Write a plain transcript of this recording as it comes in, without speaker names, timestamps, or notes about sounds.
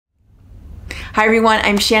Hi everyone,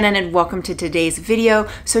 I'm Shannon and welcome to today's video.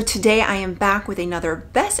 So today I am back with another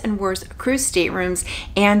best and worst cruise staterooms,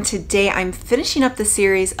 and today I'm finishing up the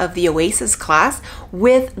series of the Oasis Class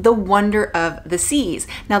with the Wonder of the Seas.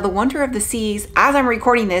 Now the Wonder of the Seas, as I'm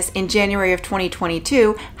recording this in January of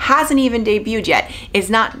 2022, hasn't even debuted yet. It's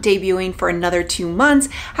not debuting for another 2 months.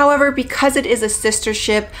 However, because it is a sister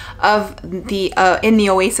ship of the in the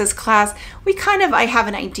Oasis Class, I have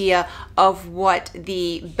an idea of what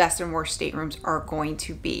the best and worst staterooms are going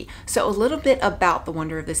to be. So a little bit about the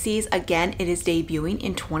Wonder of the Seas. Again, it is debuting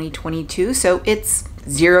in 2022, so it's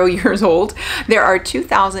 0 years old. There are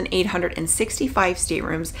 2,865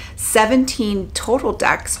 staterooms, 17 total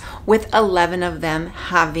decks, with 11 of them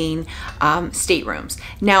having staterooms.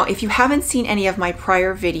 Now, if you haven't seen any of my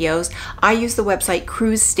prior videos, I use the website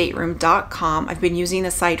cruisestateroom.com. I've been using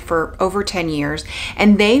the site for over 10 years,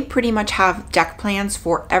 and they pretty much have deck plans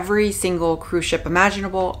for every single cruise ship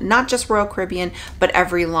imaginable, not just Royal Caribbean, but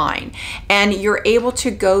every line. And you're able to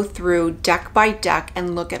go through deck by deck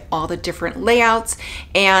and look at all the different layouts.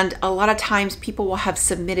 And a lot of times people will have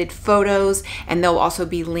submitted photos, and there'll also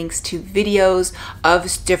be links to videos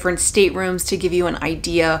of different staterooms to give you an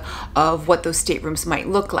idea of what those staterooms might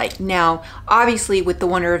look like. Now, obviously with the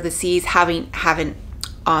Wonder of the Seas haven't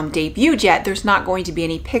debuted yet, there's not going to be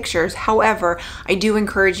any pictures. However, I do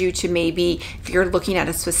encourage you to maybe, if you're looking at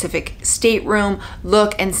a specific stateroom,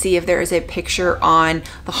 look and see if there is a picture on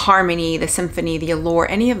the Harmony, the Symphony, the Allure,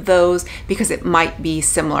 any of those, because it might be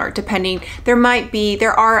similar. Depending,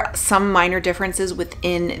 there are some minor differences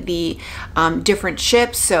within the different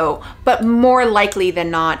ships, but more likely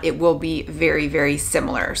than not, it will be very, very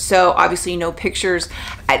similar. So obviously no pictures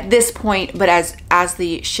at this point, but as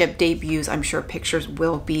the ship debuts, I'm sure pictures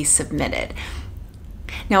will be submitted.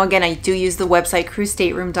 Now again, I do use the website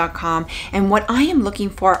cruisestateroom.com, and what I am looking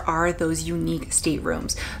for are those unique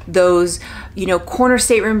staterooms, those corner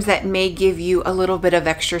staterooms that may give you a little bit of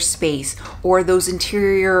extra space, or those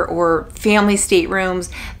interior or family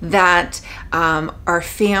staterooms that are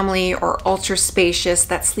family or ultra spacious,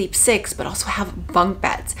 that sleep 6 but also have bunk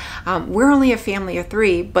beds. We're only a family of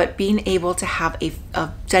 3, but being able to have a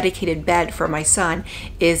dedicated bed for my son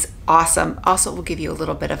is awesome. Also will give you a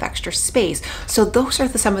little bit of extra space. So those are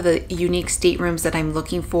some of the unique staterooms that I'm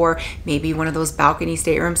looking for. Maybe one of those balcony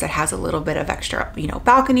staterooms that has a little bit of extra,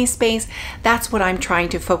 balcony space. That's what I'm trying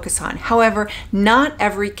to focus on. However, not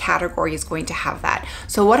every category is going to have that.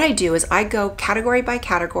 So what I do is I go category by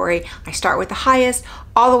category. I start with the highest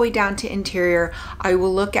all the way down to interior. I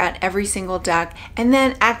will look at every single deck, and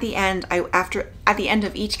then at the end, at the end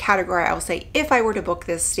of each category, I will say, if I were to book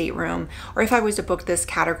this stateroom, or if I was to book this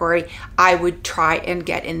category, I would try and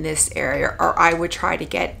get in this area, or I would try to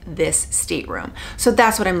get this stateroom. So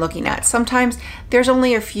that's what I'm looking at. Sometimes there's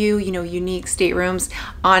only a few, unique staterooms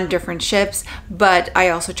on different ships, but I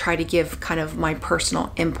also try to give kind of my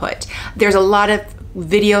personal input. There's a lot of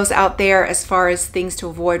videos out there as far as things to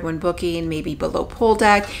avoid when booking, maybe below pool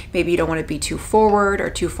deck, maybe you don't want to be too forward or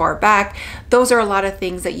too far back. Those are a lot of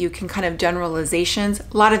things that you can kind of generalizations,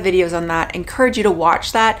 a lot of videos on that. Encourage you to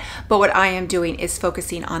watch that, but what I am doing is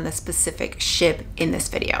focusing on the specific ship in this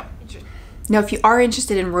video. Now, if you are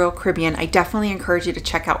interested in Royal Caribbean, I definitely encourage you to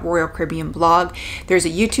check out Royal Caribbean blog. There's a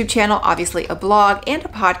YouTube channel, obviously a blog and a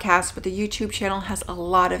podcast, but the YouTube channel has a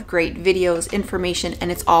lot of great videos, information,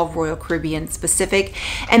 and it's all Royal Caribbean specific.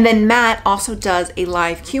 And then Matt also does a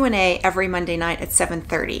live Q&A every Monday night at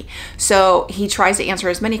 7:30. So he tries to answer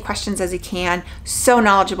as many questions as he can. So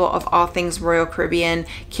knowledgeable of all things Royal Caribbean.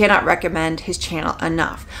 Cannot recommend his channel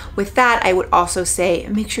enough. With that, I would also say,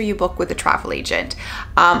 make sure you book with a travel agent.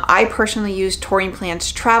 I personally use Touring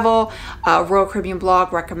Plans Travel. Royal Caribbean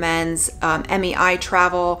blog recommends MEI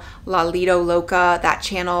Travel, La Lido Loca, that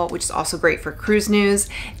channel, which is also great for cruise news.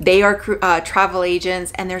 They are travel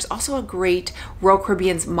agents, and there's also a great Royal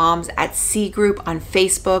Caribbean's Moms at Sea group on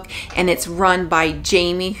Facebook, and it's run by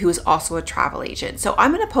Jamie, who is also a travel agent. So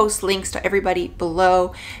I'm going to post links to everybody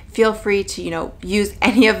below. Feel free to, use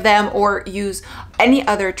any of them or use any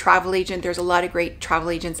other travel agent. There's a lot of great travel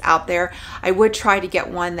agents out there. I would try to get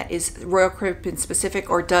one that is Royal Caribbean specific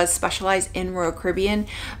or does specialize in Royal Caribbean.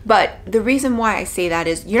 But the reason why I say that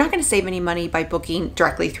is you're not going to save any money by booking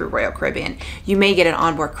directly through Royal Caribbean. You may get an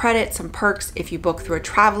onboard credit, some perks if you book through a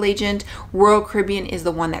travel agent. Royal Caribbean is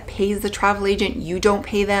the one that pays the travel agent. You don't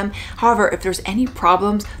pay them. However, if there's any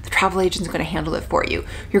problems, the travel agent is going to handle it for you.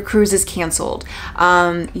 Your cruise is canceled.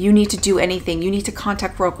 you need to do anything, you need to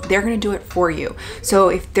contact Roku, they're going to do it for you. So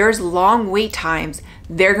if there's long wait times,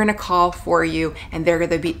 they're going to call for you, and they're going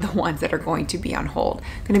to be the ones that are going to be on hold.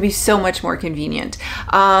 Going to be so much more convenient.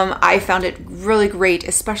 I found it really great,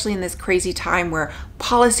 especially in this crazy time where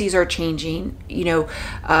policies are changing, you know,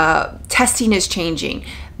 testing is changing.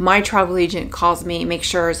 My travel agent calls me, makes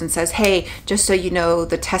sure, and says, hey, just so you know,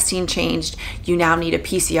 the testing changed. You now need a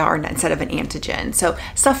PCR instead of an antigen. So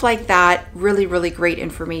stuff like that, really, really great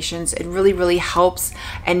information. It really, really helps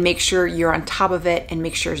and make sure you're on top of it and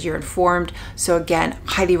make sure you're informed. So again,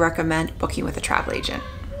 highly recommend booking with a travel agent.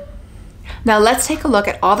 Now let's take a look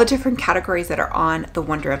at all the different categories that are on the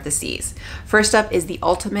Wonder of the Seas. First up is the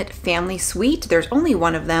Ultimate Family Suite. There's only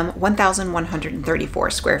one of them, 1,134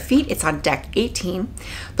 square feet. It's on deck 18.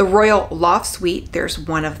 The Royal Loft Suite, there's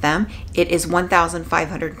one of them. It is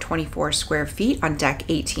 1,524 square feet on deck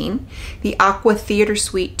 18. The Aqua Theater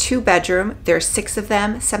Suite 2-bedroom, there's 6 of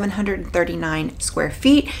them, 739 square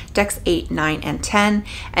feet, decks 8, 9, and 10.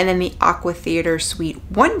 And then the Aqua Theater Suite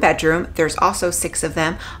 1-bedroom, there's also 6 of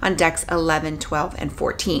them on decks 11, 12, and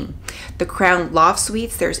 14. The Crown Loft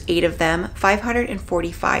Suites, there's 8 of them,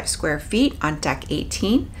 545 square feet on deck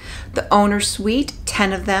 18. The Owner Suite,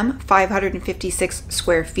 10 of them, 556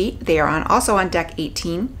 square feet. They are also on deck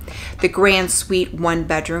 18. The Grand Suite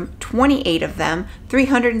 1-bedroom, 28 of them,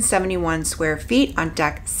 371 square feet on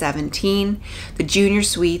deck 17. The Junior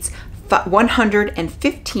Suites,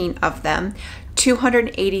 115 of them,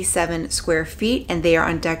 287 square feet, and they are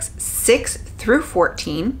on decks 6 through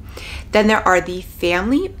 14. Then there are the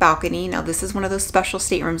family balcony. Now this is one of those special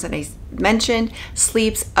staterooms that I mentioned.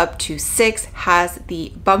 Sleeps up to 6, has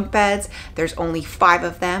the bunk beds. There's only 5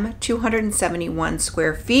 of them, 271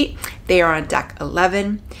 square feet. They are on deck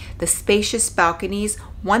 11. The spacious balconies,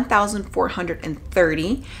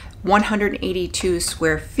 1,430. 182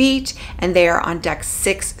 square feet, and they are on decks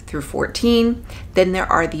 6 through 14. Then there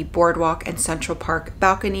are the Boardwalk and Central Park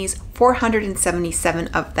balconies, 477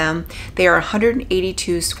 of them. They are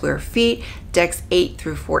 182 square feet, decks 8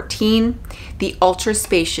 through 14. The ultra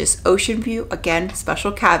spacious Ocean View, again,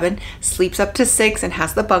 special cabin, sleeps up to 6 and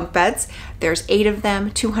has the bunk beds. There's 8 of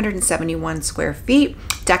them, 271 square feet,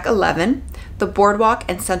 deck 11. The Boardwalk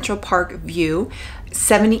and Central Park View,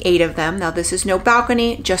 78 of them. Now this is no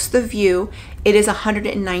balcony, just the view. It is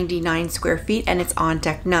 199 square feet and it's on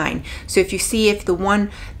deck 9. So if you see if the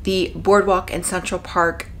Boardwalk and Central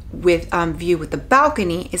Park with view with the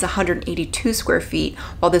balcony is 182 square feet,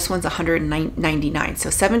 while this one's 199. So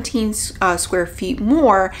 17 square feet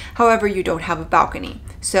more, however, you don't have a balcony.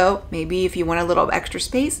 So maybe if you want a little extra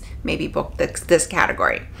space, maybe book this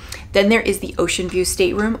category. Then there is the Ocean View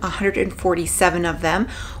Stateroom, 147 of them,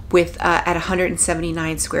 with at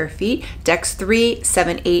 179 square feet, decks 3,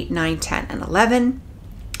 7, 8, 9, 10, and 11.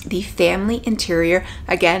 The family interior,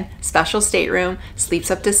 again, special stateroom, sleeps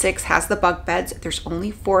up to 6, has the bunk beds. There's only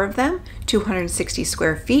 4 of them, 260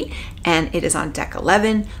 square feet, and it is on deck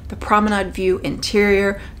 11. The promenade view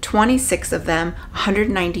interior, 26 of them,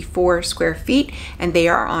 194 square feet, and they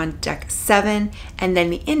are on deck 7. And then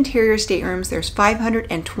the interior staterooms, there's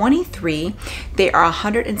 523. They are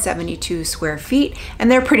 172 square feet, and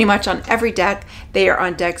they're pretty much on every deck. They are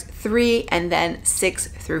on decks 3 and then 6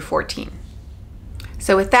 through 14.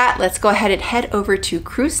 So with that, let's go ahead and head over to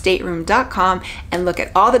cruisestateroom.com and look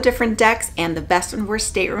at all the different decks and the best and worst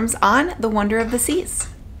staterooms on the Wonder of the Seas.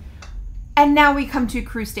 And now we come to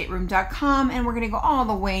cruisestateroom.com, and we're going to go all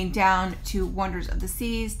the way down to Wonders of the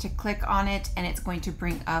Seas to click on it, and it's going to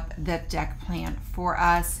bring up the deck plan for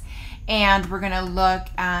us. And we're going to look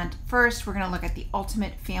at, first, we're going to look at the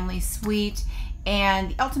Ultimate Family Suite. And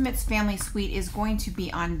the Ultimate Family Suite is going to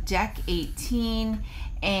be on deck 18.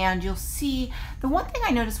 And you'll see, the one thing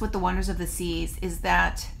I noticed with the Wonders of the Seas is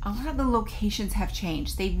that a lot of the locations have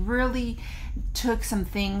changed. They really took some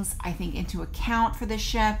things, I think, into account for the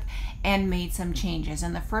ship and made some changes.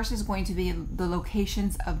 And the first is going to be the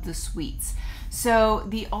locations of the suites. So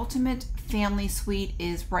the Ultimate Family Suite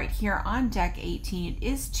is right here on deck 18. It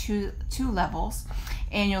is two levels,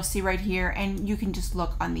 and you'll see right here, and you can just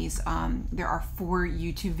look on these. There are 4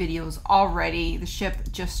 YouTube videos already. The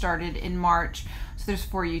ship just started in March, so there's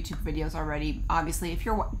 4 YouTube videos already. Obviously, if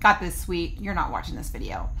you're got this suite, you're not watching this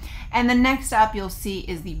video. And the next up you'll see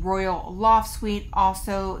is the Royal Loft Suite.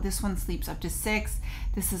 Also, this one sleeps up to 6.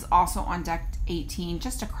 This is also on deck 18,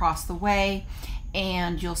 just across the way.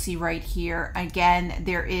 And you'll see right here, again,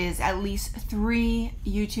 there is at least 3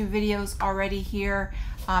 YouTube videos already here,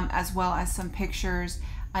 as well as some pictures.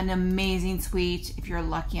 An amazing suite. If you're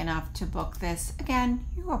lucky enough to book this, again,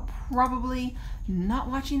 you are probably not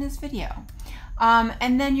watching this video.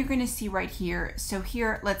 And then you're going to see right here. So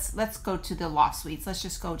here, let's go to the loft suites. Let's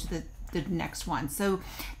just go to the next one. So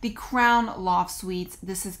the Crown Loft Suites,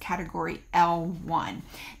 this is category L1.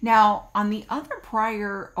 Now on the other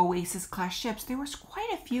prior Oasis Class ships, there was quite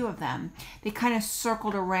a few of them. They kind of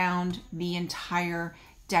circled around the entire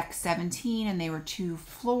deck 17 and they were 2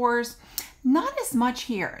 floors. Not as much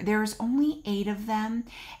here. There's only 8 of them.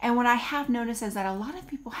 And what I have noticed is that a lot of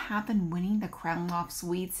people have been winning the Crown Loft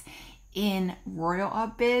Suites in Royal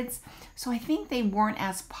Up bids. So I think they weren't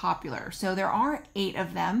as popular. So there are 8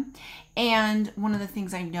 of them. And one of the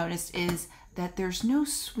things I've noticed is that there's no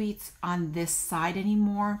suites on this side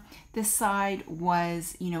anymore. This side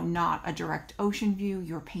was, you know, not a direct ocean view.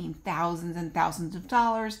 You were paying thousands and thousands of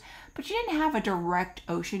dollars, but you didn't have a direct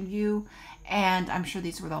ocean view. And I'm sure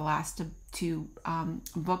these were the last to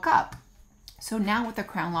book up. So now with the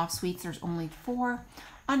Crown Loft Suites, there's only 4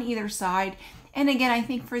 on either side. And again, I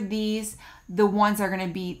think for these, the ones that are going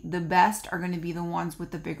to be the best are going to be the ones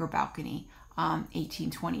with the bigger balcony.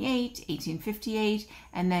 1828, 1858,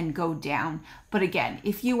 and then go down. But again,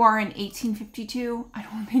 if you are in 1852, I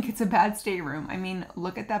don't think it's a bad stateroom. I mean,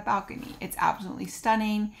 look at that balcony. It's absolutely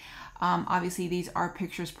stunning. Obviously, these are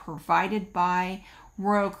pictures provided by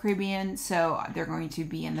Royal Caribbean, so they're going to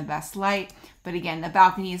be in the best light. But again, the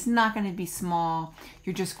balcony is not going to be small.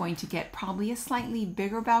 You're just going to get probably a slightly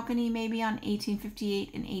bigger balcony, maybe on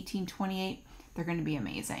 1858 and 1828. They're going to be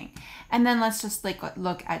amazing. And then let's just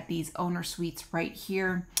look at these owner suites right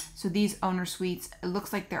here. So these owner suites, it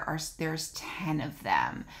looks like there's 10 of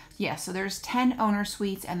them. Yeah, so there's 10 owner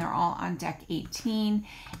suites and they're all on deck 18.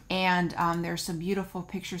 And there's some beautiful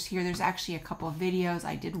pictures here. There's actually a couple of videos.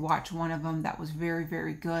 I did watch one of them that was very,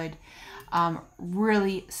 very good.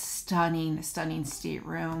 Really stunning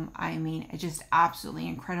stateroom. I mean, it's just absolutely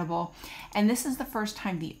incredible. And this is the first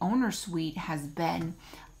time the owner suite has been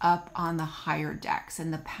up on the higher decks. In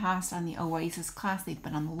the past on the Oasis Class, they've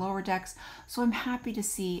been on the lower decks. So I'm happy to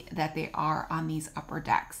see that they are on these upper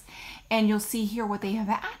decks. And you'll see here what they have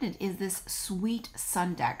added is this suite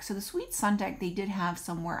sun deck. So the suite sun deck they did have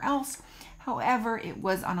somewhere else. However, it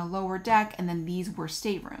was on a lower deck and then these were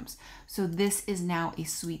staterooms. So this is now a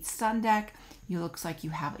suite sun deck. It looks like you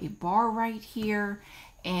have a bar right here.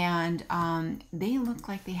 And they look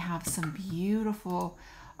like they have some beautiful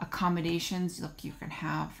accommodations. Look, you can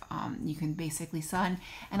have, you can basically sun.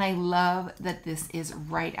 And I love that this is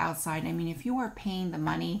right outside. I mean, if you are paying the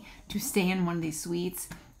money to stay in one of these suites,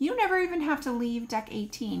 you never even have to leave deck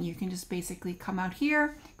 18. You can just basically come out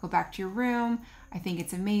here, go back to your room. I think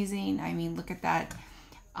it's amazing. I mean, look at that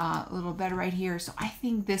little bed right here. So I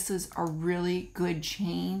think this is a really good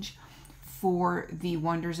change for the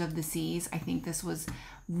Wonders of the Seas. I think this was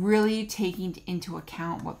really taking into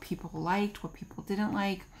account what people liked, what people didn't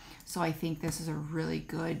like. So I think this is a really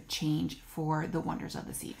good change for the Wonders of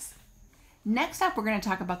the Seas. Next up, we're going to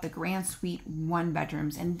talk about the Grand Suite 1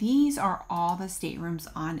 bedrooms, and these are all the staterooms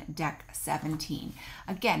on deck 17.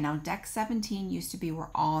 Again, now deck 17 used to be where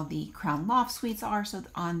all the Crown Loft Suites are, so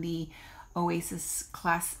on the Oasis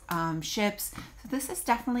Class ships. So this is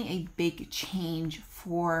definitely a big change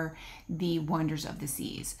for the Wonders of the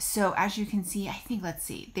Seas. So as you can see, I think, let's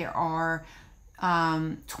see, there are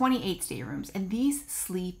 28 staterooms, and these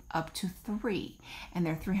sleep up to 3, and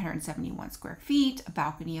they're 371 square feet, a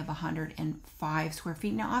balcony of 105 square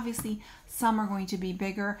feet. Now, obviously, some are going to be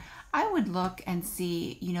bigger. I would look and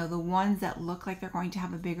see, you know, the ones that look like they're going to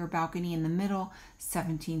have a bigger balcony in the middle,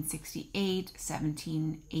 1768,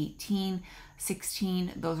 1718,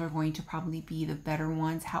 16, those are going to probably be the better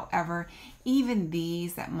ones. However, even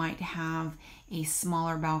these that might have a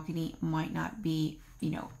smaller balcony might not be, you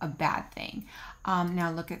know, a bad thing. Now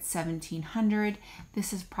look at 1700.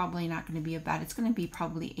 This is probably not going to be a bad, it's going to be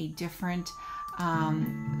probably a different,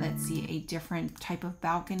 let's see, a different type of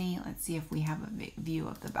balcony. Let's see if we have a view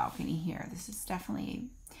of the balcony here. This is definitely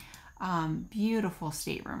a beautiful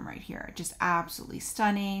stateroom right here. Just absolutely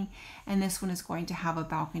stunning. And this one is going to have a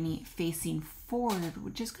balcony facing forward,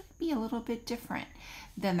 which is going to be a little bit different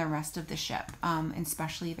than the rest of the ship,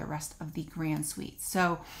 especially the rest of the Grand Suite.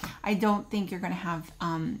 So I don't think you're going to have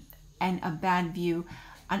a bad view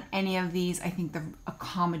on any of these. I think the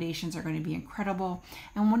accommodations are going to be incredible.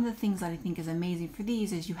 And one of the things that I think is amazing for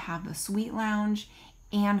these is you have the suite lounge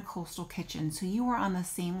and coastal kitchen. So you are on the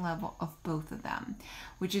same level of both of them,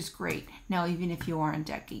 which is great. Now, even if you are on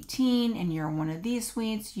deck 18 and you're in one of these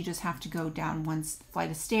suites, you just have to go down one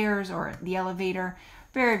flight of stairs or the elevator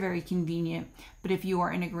Very, very convenient. But if you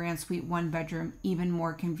are in a grand suite 1-bedroom, even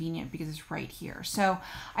more convenient because it's right here. So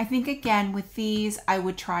I think, again, with these, I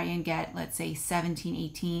would try and get, let's say,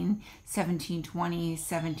 1718, 1720,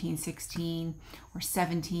 1716, or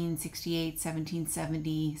 1768,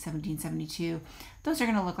 1770, 1772. Those are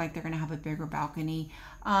going to look like they're going to have a bigger balcony.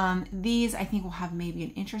 These, I think, will have maybe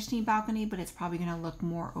an interesting balcony, but it's probably going to look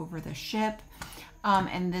more over the ship.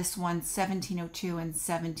 And this one, 1702 and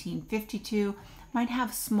 1752, might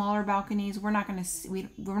have smaller balconies. We're not going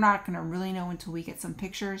to really know until we get some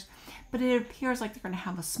pictures, but it appears like they're going to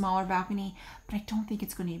have a smaller balcony, but I don't think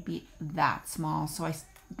it's going to be that small. So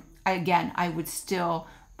I would still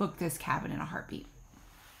book this cabin in a heartbeat.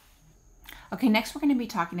 Okay, next we're going to be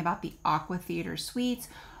talking about the Aqua Theater Suites,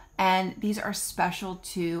 and these are special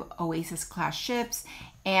to Oasis Class ships,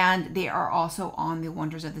 and they are also on the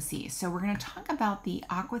Wonders of the Seas. So we're going to talk about the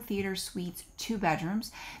Aqua Theater Suites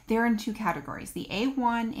 2-bedrooms. They're in 2 categories, the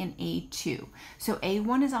A1 and A2. So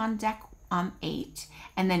A1 is on deck 8,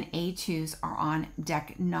 and then A2s are on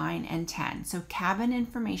deck 9 and 10. So cabin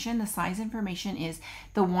information, the size information is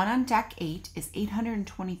the one on deck 8 is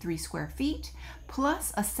 823 square feet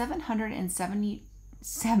plus a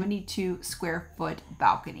 772 square foot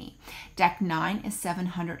balcony. Deck 9 is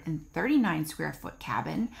 739 square foot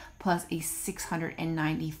cabin plus a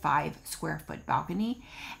 695 square foot balcony.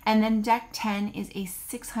 And then deck 10 is a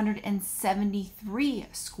 673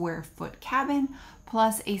 square foot cabin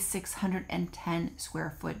plus a 610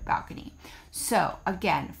 square foot balcony. So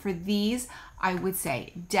again, for these, I would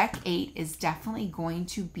say deck 8 is definitely going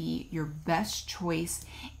to be your best choice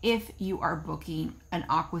if you are booking an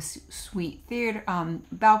Aqua Suite theater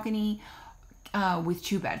balcony with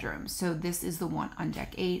 2 bedrooms. So this is the one on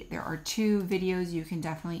deck 8. There are 2 videos. You can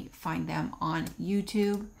definitely find them on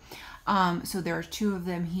YouTube. So there are 2 of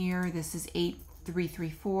them here. This is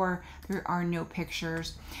 8334. There are no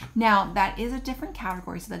pictures. Now that is a different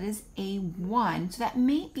category, so that is A1, so that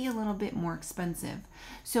may be a little bit more expensive.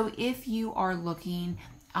 So if you are looking,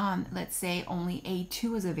 let's say only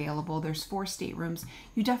A2 is available, there's 4 staterooms,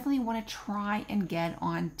 you definitely want to try and get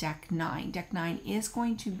on deck 9. Deck 9 is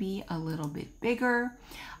going to be a little bit bigger.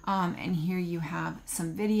 And here you have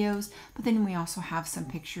some videos, but then we also have some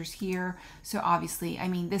pictures here. So obviously, I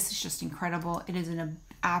mean, this is just incredible. It is an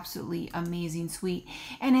absolutely amazing suite,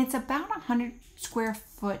 and it's about 100 square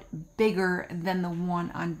foot bigger than the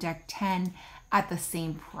one on deck 10 at the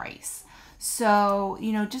same price. So,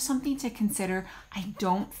 you know, just something to consider. I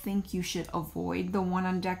don't think you should avoid the one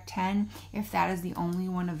on deck 10. If that is the only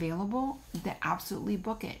one available, then absolutely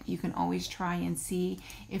book it. You can always try and see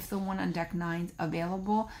if the one on deck 9 is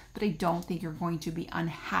available, but I don't think you're going to be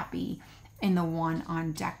unhappy in the one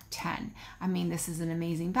on deck 10. I mean, this is an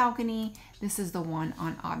amazing balcony. This is the one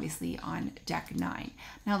on, obviously, on deck 9.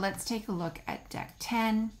 Now let's take a look at deck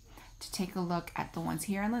 10 to take a look at the ones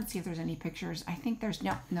here, and let's see if there's any pictures. I think there's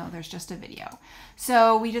no, there's just a video.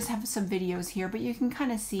 So we just have some videos here, but you can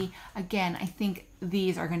kind of see, again, I think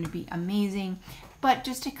these are going to be amazing. But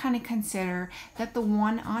just to kind of consider that the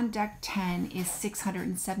one on deck 10 is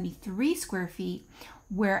 673 square feet,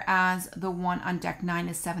 whereas the one on deck 9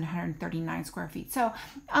 is 739 square feet. So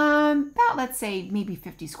about, let's say, maybe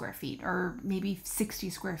 50 square feet or maybe 60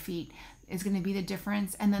 square feet is going to be the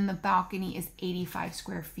difference. And then the balcony is 85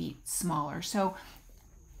 square feet smaller. So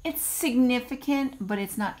it's significant, but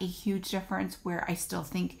it's not a huge difference, where I still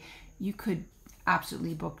think you could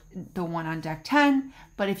absolutely book the one on deck 10,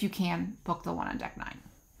 but if you can, book the one on deck 9.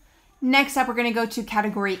 Next up, we're going to go to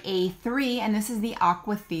category A3, and this is the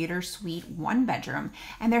Aqua Theater Suite 1-bedroom,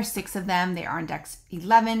 and there's 6 of them. They are on decks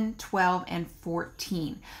 11, 12, and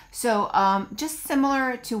 14. So just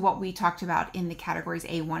similar to what we talked about in the categories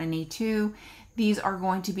A1 and A2, these are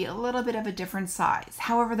going to be a little bit of a different size.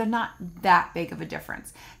 However, they're not that big of a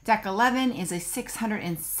difference. Deck 11 is a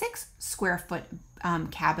 606 square foot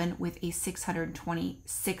cabin with a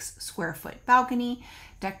 626 square foot balcony.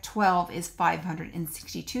 Deck 12 is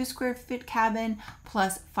 562 square foot cabin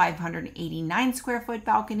plus 589 square foot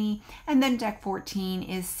balcony. And then deck 14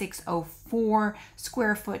 is 604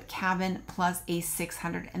 square foot cabin plus a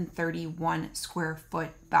 631 square foot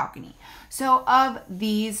balcony. So of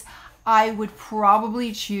these, I would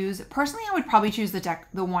probably choose, personally, I would probably choose the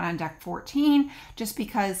one on deck 14, just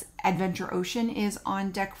because Adventure Ocean is on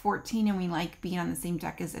deck 14 and we like being on the same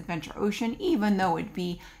deck as Adventure Ocean, even though it'd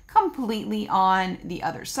be completely on the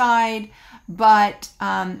other side. But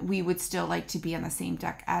we would still like to be on the same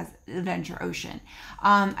deck as Adventure Ocean.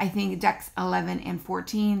 I think decks 11 and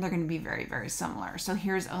 14, they're going to be very, very similar. So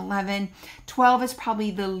here's 11. 12 is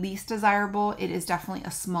probably the least desirable. It is definitely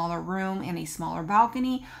a smaller room and a smaller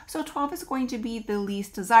balcony. So 12 is going to be the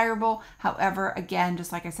least desirable. However, again,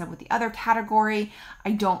 just like I said with the other category,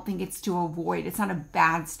 I don't think it's to avoid. It's not a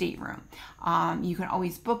bad stateroom. You can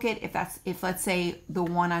always book it if let's say the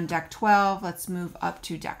one on deck 12, let's move up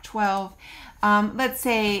to deck 12. Let's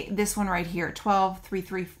say this one right here,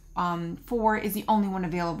 12334 is the only one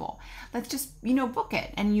available. Let's just, book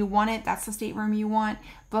it, and you want it, that's the stateroom you want,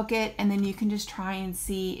 book it, and then you can just try and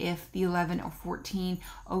see if the 11 or 14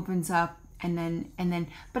 opens up, and then,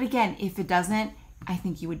 but again, if it doesn't, I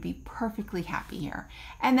think you would be perfectly happy here.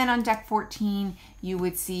 And then on deck 14, you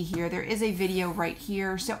would see here, there is a video right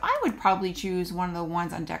here. So I would probably choose one of the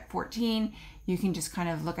ones on deck 14. You can just kind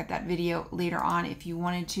of look at that video later on if you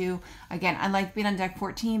wanted to. Again, I like being on deck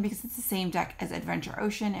 14 because it's the same deck as Adventure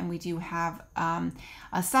Ocean, and we do have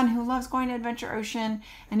a son who loves going to Adventure Ocean.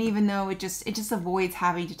 And even though it just avoids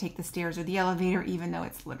having to take the stairs or the elevator, even though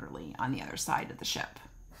it's literally on the other side of the ship.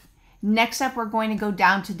 Next up, we're going to go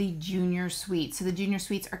down to the junior suite. So the junior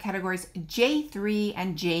suites are categories J3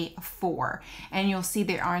 and J4. And you'll see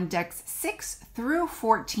they are on decks 6 through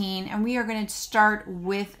 14. And we are going to start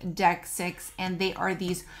with deck 6. And they are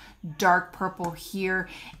these dark purple here.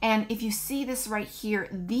 And if you see this right here,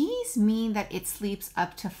 these mean that it sleeps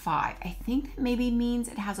up to 5. I think that maybe means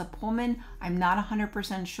it has a Pullman. I'm not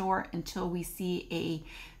 100% sure until we see a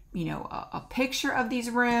picture of these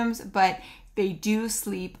rooms, but they do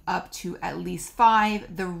sleep up to at least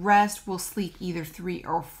 5. The rest will sleep either 3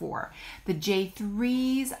 or 4. The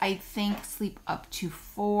J3s, I think, sleep up to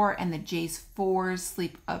 4, and the J4s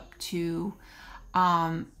sleep up to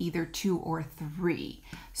either 2 or 3.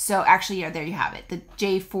 So actually, yeah, there you have it. The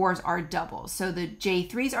J4s are doubles. So the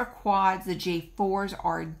J3s are quads, the J4s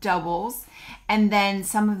are doubles, and then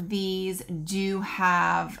some of these do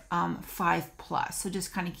have 5+. So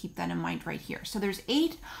just kind of keep that in mind right here. So there's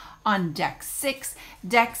 8 on deck 6.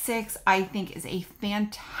 Deck 6, I think, is a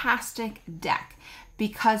fantastic deck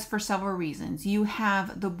because for several reasons. You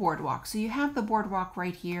have the boardwalk. So you have the boardwalk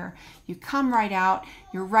right here. You come right out.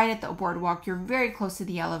 You're right at the boardwalk. You're very close to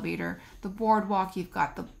the elevator. The boardwalk, you've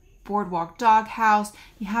got the boardwalk doghouse.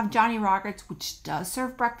 You have Johnny Rockets, which does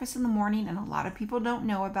serve breakfast in the morning, and a lot of people don't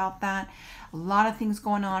know about that. A lot of things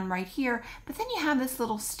going on right here. But then you have this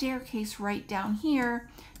little staircase right down here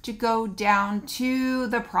to go down to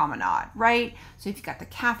the promenade, right? So if you've got the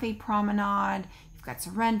cafe promenade, you've got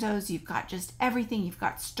Sorrento's, you've got just everything. You've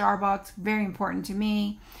got Starbucks, very important to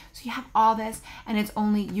me. So you have all this, and it's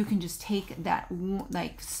only, you can just take that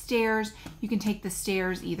like stairs. You can take the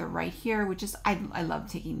stairs either right here, which is, I love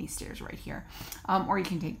taking these stairs right here. Or you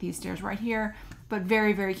can take these stairs right here, but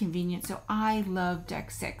very, very convenient. So I love deck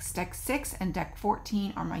 6. Deck 6 and deck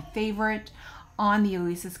 14 are my favorite on the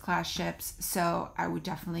Oasis Class ships, so I would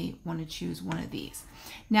definitely want to choose one of these.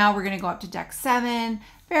 Now we're going to go up to deck 7,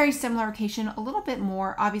 very similar location, a little bit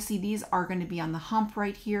more. Obviously these are going to be on the hump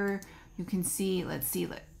right here. You can see, let's see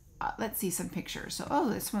some pictures. So, oh,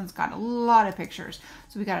 this one's got a lot of pictures.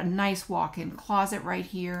 So we got a nice walk-in closet right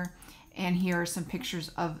here, and here are some pictures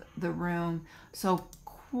of the room. So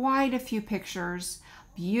quite a few pictures,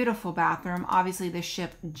 beautiful bathroom. Obviously the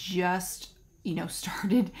ship just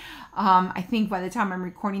started. I think by the time I'm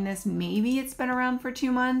recording this, maybe it's been around for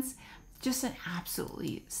 2 months. Just an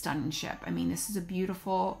absolutely stunning ship. I mean, this is a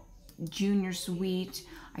beautiful junior suite.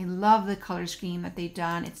 I love the color scheme that they've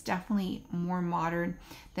done. It's definitely more modern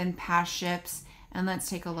than past ships. And let's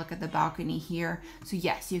take a look at the balcony here. So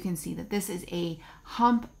yes, you can see that this is a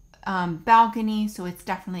hump balcony, so it's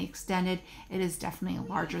definitely extended. It is definitely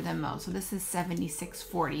larger than most. So this is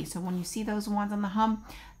 7640. So when you see those ones on the hump,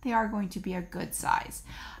 they are going to be a good size.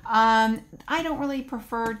 I don't really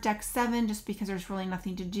prefer deck 7 just because there's really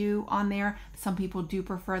nothing to do on there. Some people do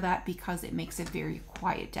prefer that because it makes a very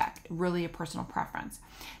quiet deck, really a personal preference.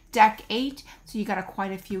 Deck 8, so you got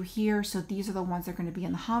quite a few here. So these are the ones that are going to be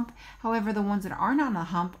in the hump. However, the ones that are not on the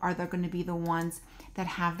hump are they're going to be the ones that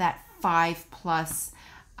have that 5+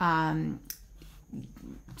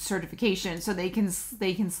 certification, so they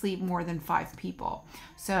can sleep more than 5 people.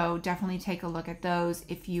 So definitely take a look at those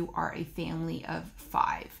if you are a family of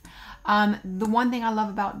 5. The one thing I love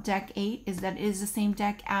about deck 8 is that it is the same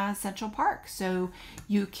deck as Central Park, so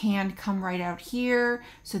you can come right out here.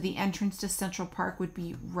 So the entrance to Central Park would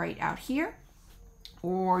be right out here,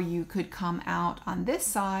 or you could come out on this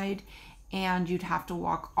side and you'd have to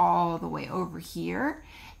walk all the way over here.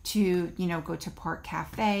 to, you know, go to Park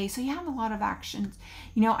Cafe. So you have a lot of actions.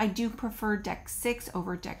 You know, I do prefer deck 6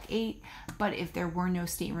 over deck 8, but if there were no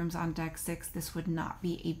staterooms on deck 6, this would not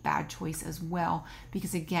be a bad choice as well,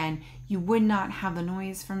 because again, you would not have the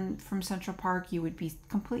noise from Central Park. You would be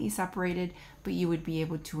completely separated, but you would be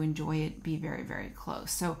able to enjoy it, be very, very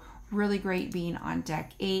close. So really great being on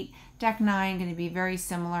deck 8. Deck 9 going to be very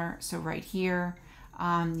similar. So right here,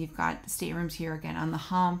 you've got the staterooms here again on the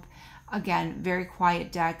hump. Again, very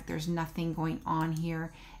quiet deck. There's nothing going on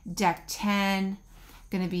here. Deck 10,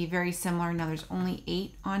 going to be very similar. Now there's only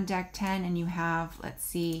 8 on deck 10, and you have, let's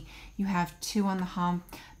see, you have 2 on the hump.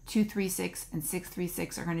 236 and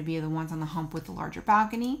 636 are going to be the ones on the hump with the larger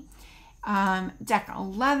balcony. Deck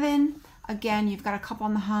 11, again, you've got a couple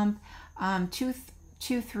on the hump.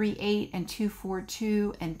 238 and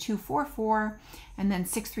 242 and 244, and then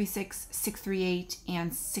 636, 638,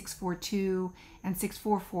 and 642 and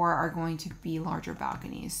 644 are going to be larger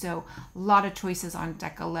balconies. So a lot of choices on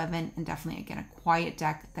deck 11, and definitely again a quiet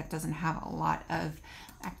deck that doesn't have a lot of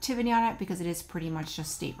activity on it because it is pretty much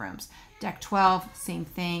just staterooms. Deck 12, same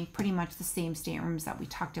thing, pretty much the same staterooms that we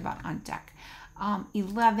talked about on deck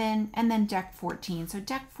 11, and then deck 14. So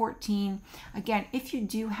deck 14, again, if you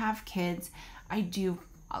do have kids, I do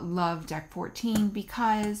love deck 14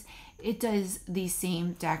 because it does the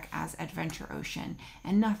same deck as Adventure Ocean,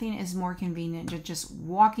 and nothing is more convenient than just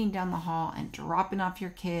walking down the hall and dropping off your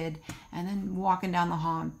kid and then walking down the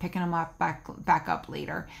hall and picking them up back up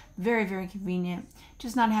later. Very, very convenient.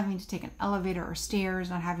 Just not having to take an elevator or stairs,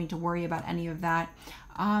 not having to worry about any of that.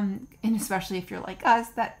 And especially if you're like us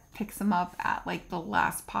that picks them up at like the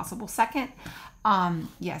last possible second.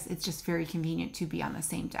 Yes, it's just very convenient to be on the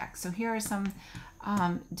same deck. So here are some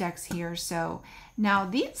decks here. So now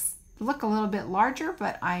these look a little bit larger,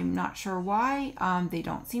 but I'm not sure why. They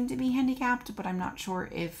don't seem to be handicapped, but I'm not sure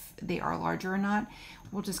if they are larger or not.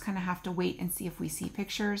 We'll just kind of have to wait and see if we see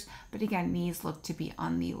pictures. But again, these look to be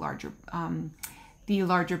on the larger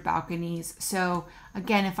balconies. So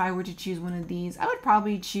again, if I were to choose one of these, I would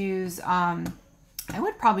probably choose one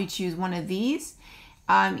of these.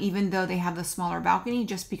 Even though they have the smaller balcony,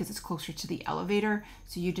 just because it's closer to the elevator.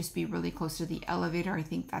 So you just be really close to the elevator. I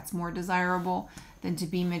think that's more desirable than to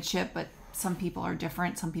be midship, but some people are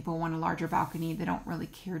different. Some people want a larger balcony. They don't really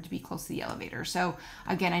care to be close to the elevator. So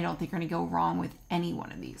again, I don't think you're going to go wrong with any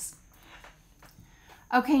one of these.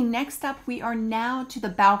 Okay, next up, we are now to the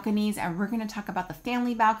balconies, and we're going to talk about the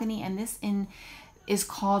family balcony, and this is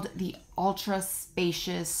called the Ultra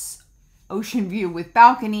Spacious Ocean View with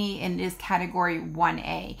Balcony, and it is category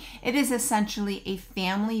 1A. It is essentially a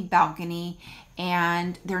family balcony,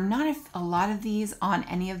 and there are not a lot of these on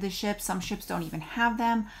any of the ships. Some ships don't even have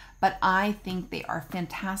them, but I think they are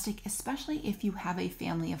fantastic, especially if you have a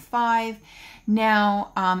family of 5.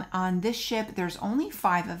 Now, on this ship, there's only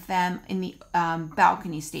 5 of them in the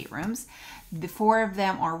balcony staterooms. The 4 of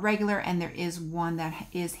them are regular, and there is one that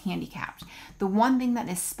is handicapped. The one thing that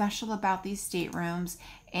is special about these staterooms,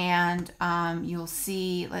 and you'll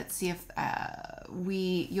see, let's see if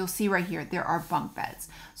you'll see right here, there are bunk beds.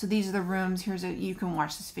 So these are the rooms. You can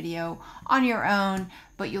watch this video on your own,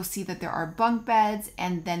 but you'll see that there are bunk beds,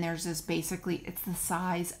 and then there's this, basically it's the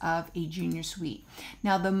size of a junior suite.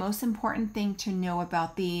 Now the most important thing to know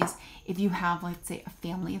about these, if you have, let's say, a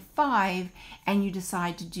family of 5 and you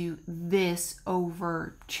decide to do this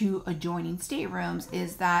over 2 adjoining staterooms,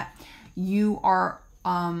 is that you are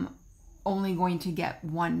only going to get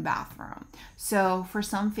 1 bathroom. So for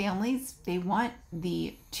some families, they want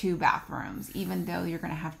the 2 bathrooms, even though you're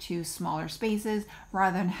going to have 2 smaller spaces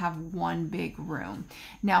rather than have 1 big room.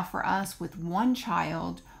 Now for us with 1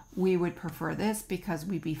 child, we would prefer this because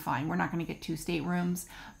we'd be fine. We're not going to get 2 staterooms,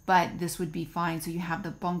 but this would be fine. So you have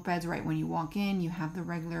the bunk beds right when you walk in, you have the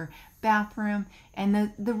regular bathroom,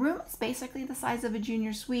 and the room is basically the size of a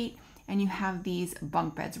junior suite, and you have these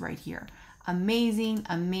bunk beds right here. Amazing,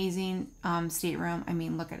 amazing stateroom. I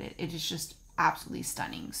mean, look at it. It is just absolutely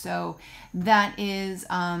stunning. So that is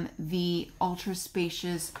the ultra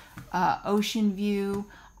spacious ocean view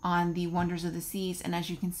on the Wonders of the Seas. And as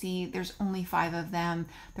you can see, there's only 5 of them.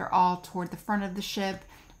 They're all toward the front of the ship.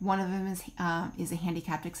 One of them is a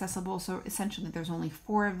handicapped accessible, so essentially there's only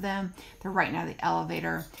 4 of them. They're right near the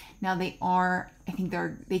elevator. Now they are, I think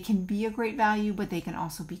they can be a great value, but they can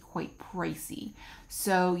also be quite pricey.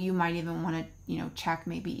 So you might even want to, check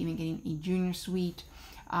maybe even getting a junior suite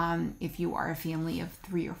if you are a family of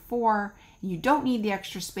 3 or 4. You don't need the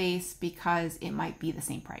extra space because it might be the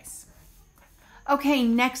same price. Okay,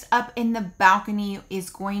 next up in the balcony is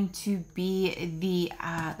going to be the,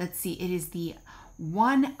 let's see, it is the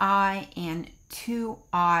 1I and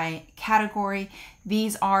 2I category.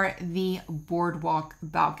 These are the boardwalk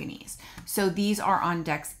balconies. So these are on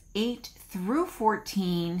decks 8 through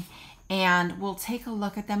 14, and we'll take a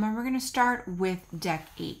look at them, and we're going to start with deck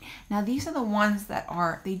 8. Now these are the ones that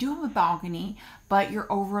they do have a balcony, but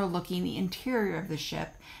you're overlooking the interior of the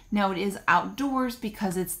ship. Now it is outdoors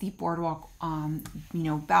because it's the boardwalk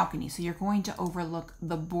balcony, so you're going to overlook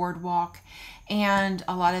the boardwalk, and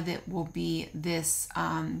a lot of it will be this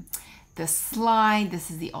this slide.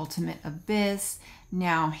 This is the ultimate abyss.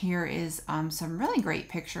 Now here is some really great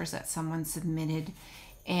pictures that someone submitted,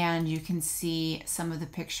 and you can see some of the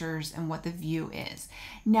pictures and what the view is.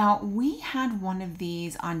 Now we had one of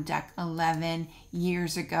these on deck 11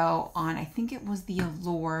 years ago on, I think it was the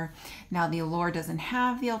Allure. Now the Allure doesn't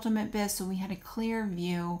have the ultimate abyss, so we had a clear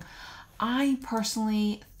view. I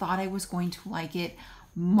personally thought I was going to like it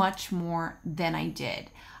much more than I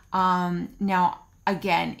did. Now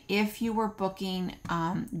again, if you were booking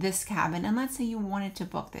this cabin, and let's say you wanted to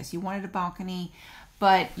book this, you wanted a balcony,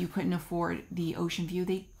 but you couldn't afford the ocean view,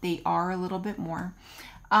 they are a little bit more.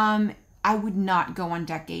 I would not go on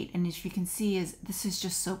deck 8, and as you can see, this is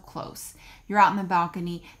just so close. You're out in the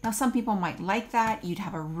balcony. Now some people might like that. You'd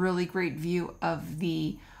have a really great view of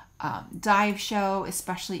the dive show,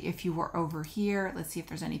 especially if you were over here. Let's see if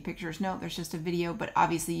there's any pictures. No, there's just a video, but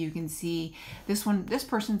obviously you can see this one. This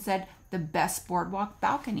person said the best boardwalk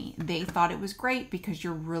balcony. They thought it was great because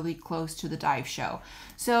you're really close to the dive show.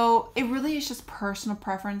 So it really is just personal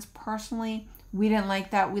preference. Personally, we didn't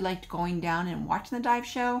like that. We liked going down and watching the dive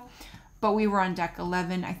show, but we were on deck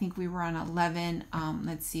 11. I think we were on 11.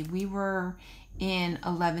 Let's see, we were in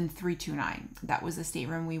 11329. That was the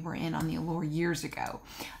stateroom we were in on the Allure years ago.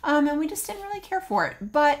 And we just didn't really care for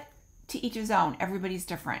it, but to each his own. Everybody's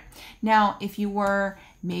different. Now, if you were,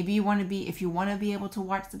 maybe you want to be, if you want to be able to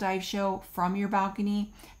watch the dive show from your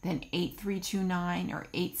balcony, then 8329 or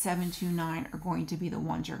 8729 are going to be the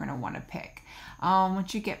ones you're going to want to pick.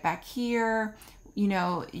 Once you get back here,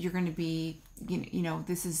 you're going to be,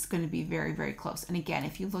 this is going to be very, very close. And again,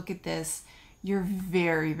 if you look at this, you're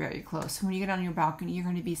very, very close. When you get on your balcony, you're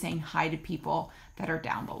going to be saying hi to people that are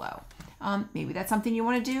down below. Maybe that's something you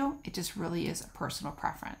want to do. It just really is a personal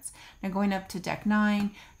preference. Now going up to deck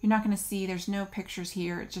 9, you're not going to see, there's no pictures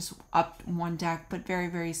here. It's just up one deck, but very,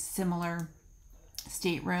 very similar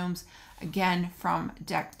staterooms. Again, from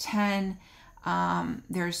deck 10,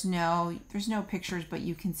 there's no pictures, but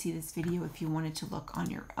you can see this video if you wanted to look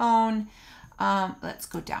on your own. Let's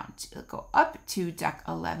go up to deck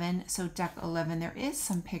 11. So deck 11, there is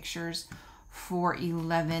some pictures for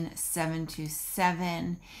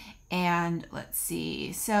 11727, and let's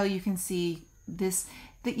see. So you can see this,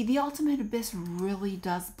 the ultimate abyss really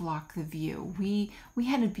does block the view. We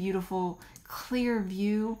had a beautiful clear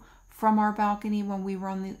view from our balcony when we were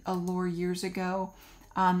on the Allure years ago.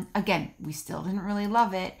 Again, we still didn't really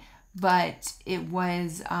love it, but it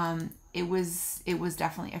was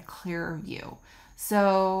definitely a clearer view.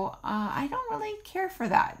 So I don't really care for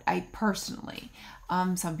that, I personally.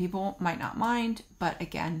 Some people might not mind, but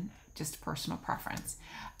again, just personal preference.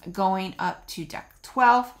 Going up to deck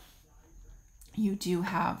 12, you do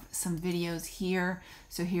have some videos here.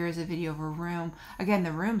 So here is a video of a room. Again, the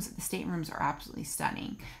staterooms are absolutely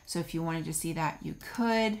stunning. So if you wanted to see that, you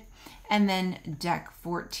could. And then deck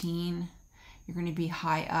 14, you're going to be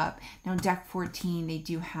high up. Now deck 14, they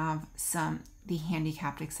do have the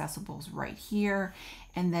handicapped accessibles right here.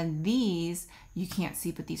 And then these, you can't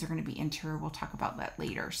see, but these are going to be interior. We'll talk about that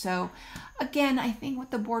later. So again, I think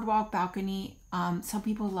with the boardwalk balcony, some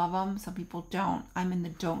people love them, some people don't. I'm in the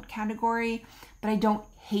don't category, but I don't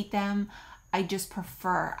hate them. I just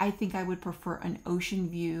I think I would prefer an ocean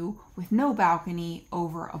view with no balcony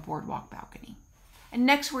over a boardwalk balcony. And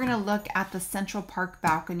next we're going to look at the Central Park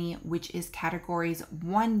balcony, which is categories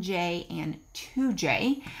 1J and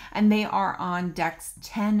 2J, and they are on decks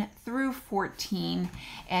 10 through 14,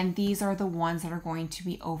 and these are the ones that are going to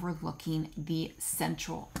be overlooking the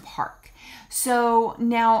Central Park. So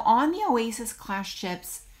now on the Oasis Class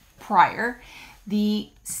ships prior,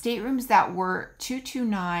 the staterooms that were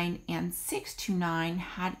 229 and 629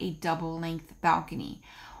 had a double length balcony.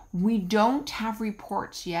 We don't have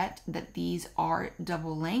reports yet that these are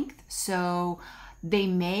double length, so they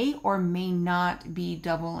may or may not be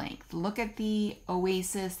double length. Look at the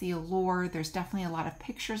Oasis, the Allure. There's definitely a lot of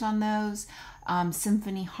pictures on those.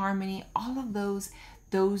 Symphony, Harmony, all of those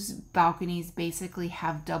balconies basically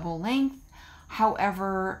have double length.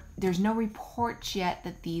 However, there's no reports yet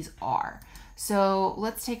that these are. So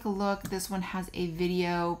let's take a look. This one has a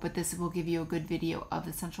video, but this will give you a good video of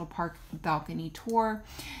the Central Park balcony tour.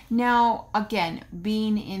 Now, again,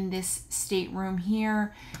 being in this stateroom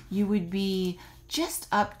here, you would be just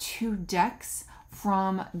up 2 decks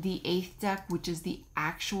from the 8th deck, which is the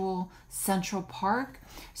actual Central Park.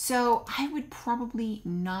 So I would probably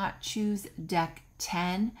not choose deck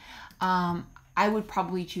 10. I would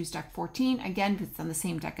probably choose deck 14, again, because it's on the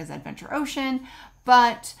same deck as Adventure Ocean,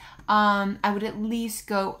 but I would at least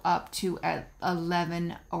go up to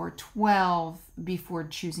 11 or 12 before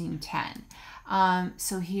choosing 10.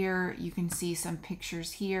 So here you can see some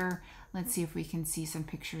pictures here. Let's see if we can see some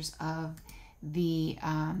pictures of the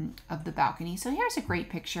balcony. So here's a great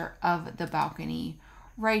picture of the balcony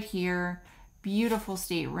right here. Beautiful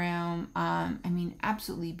stateroom. I mean,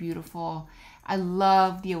 absolutely beautiful. I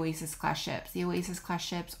love the Oasis Class ships. The Oasis Class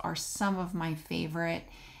ships are some of my favorite.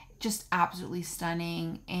 Just absolutely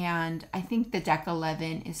stunning. And I think the deck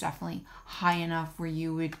 11 is definitely high enough where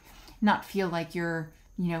you would not feel like you're,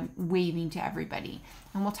 you know, waving to everybody.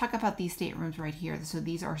 And we'll talk about these staterooms right here. So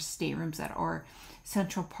these are staterooms that are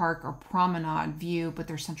Central Park or promenade view, but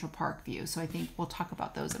they're Central Park view. So I think we'll talk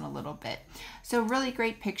about those in a little bit. So really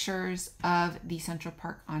great pictures of the Central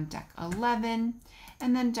Park on deck 11.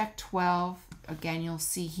 And then deck 12, again, you'll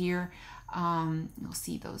see here, you'll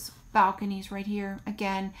see those balconies right here.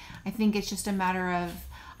 Again, I think it's just a matter of,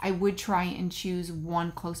 I would try and choose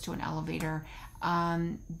one close to an elevator,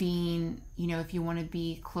 being, you know, if you want to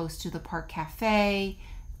be close to the Park Cafe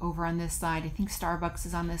over on this side. I think Starbucks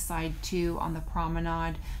is on this side too, on the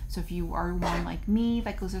promenade. So if you are one like me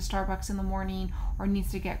that goes to Starbucks in the morning or needs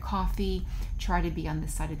to get coffee, try to be on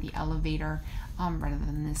this side of the elevator rather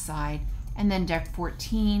than this side. And then deck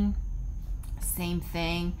 14, same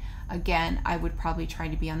thing. Again, I would probably try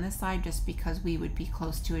to be on this side just because we would be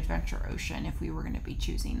close to Adventure Ocean if we were going to be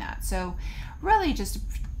choosing that. So really just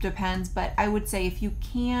depends, but I would say if you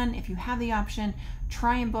can, if you have the option,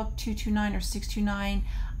 try and book 229 or 629.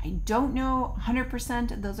 I don't know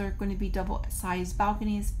 100% those are going to be double size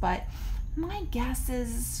balconies, but my guess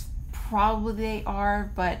is probably they are,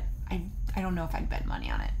 but I don't know if I'd bet money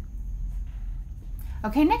on it.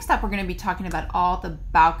 Okay, next up we're going to be talking about all the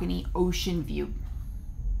balcony ocean view.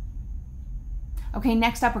 Okay,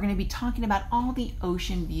 next up we're going to be talking about all the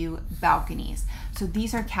ocean view balconies. So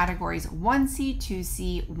these are categories 1C,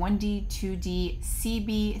 2C, 1D, 2D,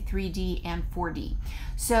 CB, 3D, and 4D.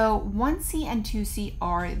 So 1C and 2C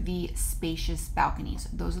are the spacious balconies.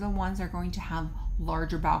 Those are the ones that are going to have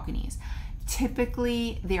larger balconies.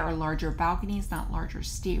 Typically, they are larger balconies, not larger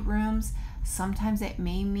staterooms. Sometimes it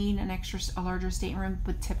may mean a larger stateroom,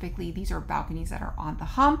 but typically these are balconies that are on the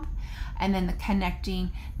hump. And then the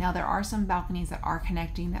connecting, now there are some balconies that are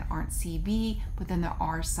connecting that aren't CB, but then there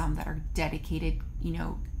are some that are dedicated, you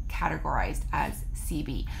know, categorized as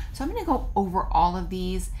CB. So I'm going to go over all of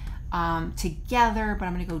these together, but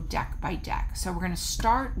I'm going to go deck by deck. So we're going to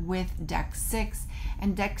start with deck 6,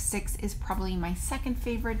 and deck 6 is probably my second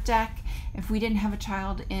favorite deck. If we didn't have a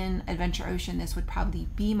child in Adventure Ocean, this would probably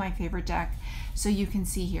be my favorite deck. So you can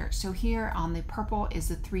see here. So here on the purple is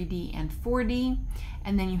the 3D and 4D,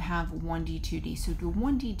 and then you have 1D, 2D. So the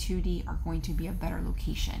 1D, 2D are going to be a better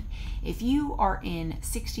location. If you are in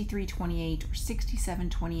 6328 or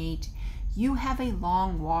 6728, you have a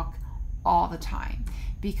long walk all the time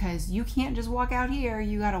because you can't just walk out here.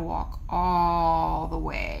 You got to walk all the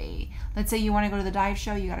way. Let's say you want to go to the dive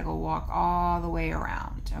show, you got to go walk all the way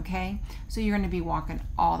around, okay? So you're going to be walking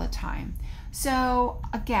all the time. So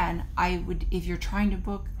again, I would, if you're trying to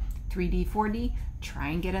book 3D, 4D, try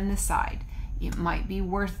and get on this side. It might be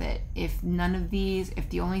worth it. If none of these, if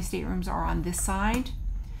the only staterooms are on this side,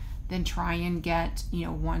 then try and get, you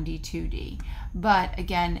know, 1D, 2D. But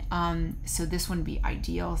again, so this one would be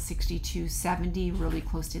ideal, 6270, really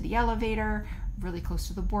close to the elevator, really close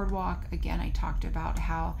to the boardwalk. Again, I talked about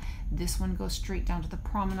how this one goes straight down to the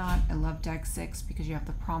promenade. I love deck 6 because you have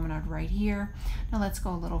the promenade right here. Now let's go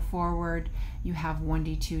a little forward. You have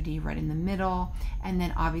 1D, 2D right in the middle. And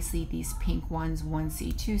then obviously these pink ones,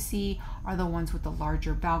 1C, 2C, are the ones with the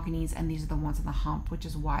larger balconies, and these are the ones on the hump, which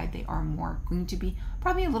is why they are more going to be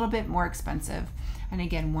probably a little bit more expensive. And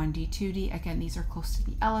again, 1D, 2D, again, these are close to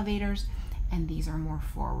the elevators, and these are more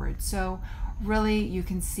forward. So really you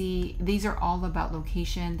can see these are all about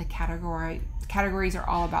location. The categories are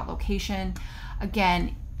all about location.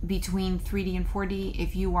 Again, between 3D and 4D,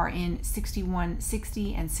 if you are in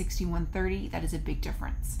 6160 and 6130, that is a big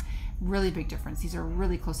difference. Really big difference. These are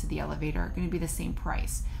really close to the elevator, going to be the same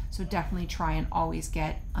price. So definitely try and always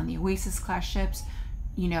get on the Oasis Class ships,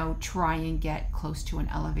 you know, try and get close to an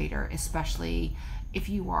elevator, especially if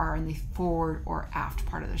you are in the forward or aft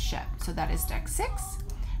part of the ship. So that is deck 6.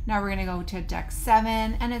 Now we're going to go to deck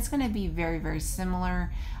 7, and it's going to be very, very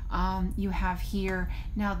similar. You have here,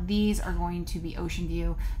 now these are going to be ocean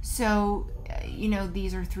view. So, you know,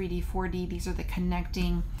 these are 3D, 4D, these are the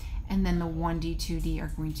connecting, and then the 1D, 2D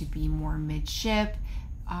are going to be more midship.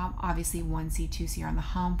 Obviously 1C, 2C are on the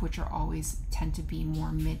hump, which are always tend to be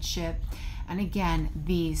more midship. And again,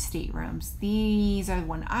 these staterooms, these are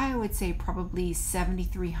one I would say probably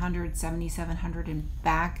 7,300, 7,700 and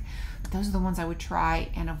back. Those are the ones I would try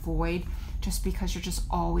and avoid, just because you're just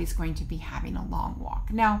always going to be having a long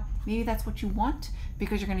walk. Now, maybe that's what you want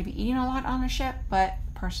because you're going to be eating a lot on a ship, but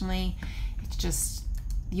personally, it's just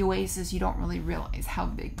the Oasis, you don't really realize how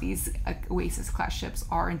big these Oasis class ships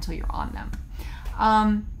are until you're on them.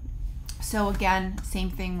 So again,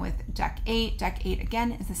 same thing with deck 8. Deck 8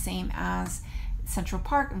 again is the same as Central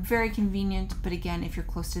Park, very convenient, but again, if you're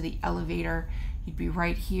close to the elevator, you'd be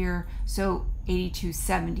right here. So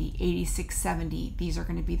 8270, 8670, these are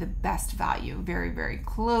going to be the best value, very, very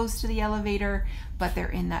close to the elevator, but they're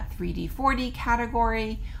in that 3D, 4D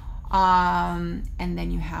category. And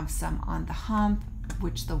then you have some on the hump,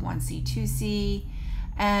 which the 1C, 2C,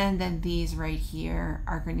 and then these right here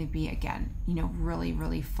are going to be, again, you know, really,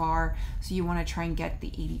 really far. So you want to try and get the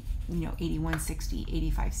 80, you know, 8160,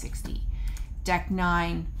 8560. Deck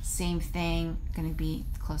 9, same thing, going to be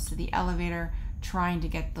close to the elevator, trying to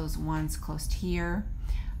get those ones close to here.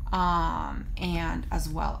 And as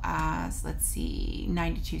well as, let's see,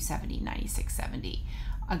 9270, 9670.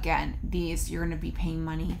 Again, these you're going to be paying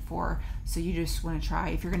money for, so you just want to try,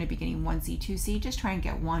 if you're going to be getting 1C, 2C, just try and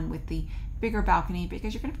get one with the bigger balcony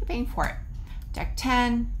because you're going to be paying for it. Deck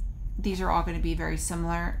 10, these are all going to be very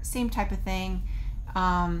similar, same type of thing,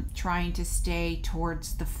 trying to stay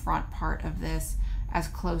towards the front part of this, as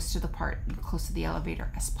close to the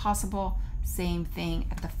elevator as possible. Same thing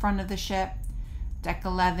at the front of the ship. Deck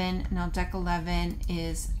 11, now deck 11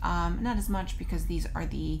 is not as much because these are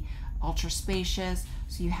the ultra spacious,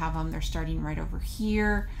 so you have them, they're starting right over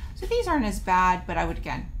here, so these aren't as bad, but I would,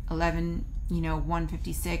 again, 11, you know,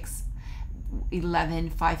 156, 11,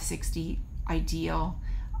 560 ideal.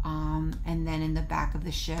 And then in the back of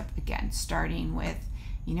the ship, again, starting with,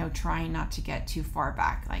 you know, trying not to get too far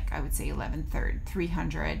back, like I would say 11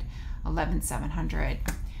 300, 11 700.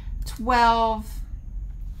 12,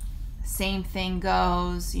 same thing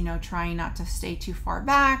goes, you know, trying not to stay too far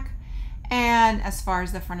back. And as far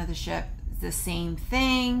as the front of the ship, the same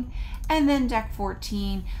thing. And then deck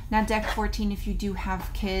 14. Now deck 14, if you do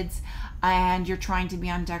have kids and you're trying to be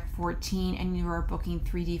on deck 14 and you are booking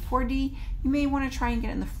 3D, 4D, you may want to try and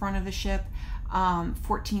get in the front of the ship.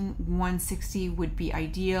 14 160 would be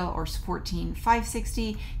ideal, or 14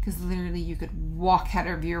 560, because literally you could walk out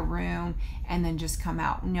of your room and then just come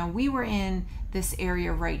out. Now we were in this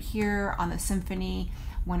area right here on the Symphony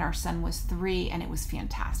when our son was 3, and it was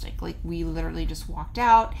fantastic. Like, we literally just walked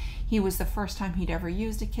out. He was the first time he'd ever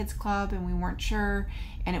used a kids club, and we weren't sure,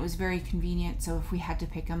 and it was very convenient. So if we had to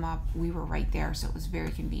pick him up, we were right there, so it was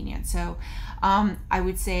very convenient. So I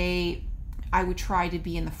would say I would try to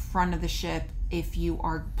be in the front of the ship if you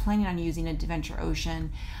are planning on using Adventure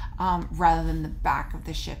Ocean, rather than the back of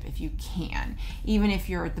the ship if you can. Even if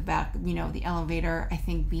you're at the back, you know, the elevator, I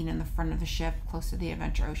think being in the front of the ship close to the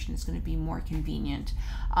Adventure Ocean is going to be more convenient,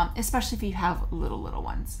 especially if you have little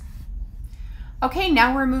ones. Okay,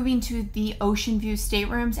 now we're moving to the Ocean View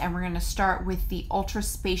staterooms, and we're going to start with the ultra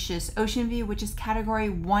spacious Ocean View, which is category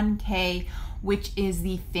 1K, which is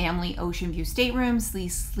the family Ocean View staterooms.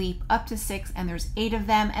 These sleep up to 6, and there's 8 of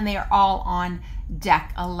them, and they are all on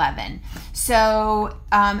deck 11. So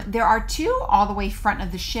there are 2 all the way front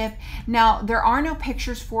of the ship. Now, there are no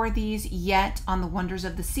pictures for these yet on the Wonders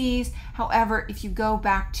of the Seas. However, if you go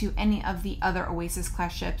back to any of the other Oasis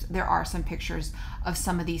class ships, there are some pictures of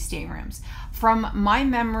some of these staterooms. From my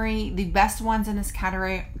memory, the best ones in this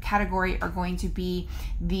category are going to be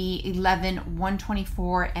the 11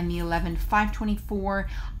 124 and the 11 524.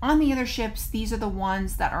 On the other ships, these are the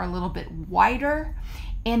ones that are a little bit wider,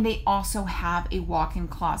 and they also have a walk-in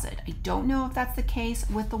closet. I don't know if that's the case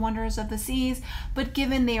with the Wonders of the Seas, but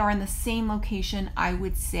given they are in the same location, I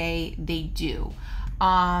would say they do.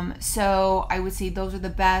 So I would say those are the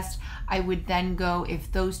best. I would then go,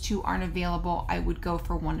 if those 2 aren't available, I would go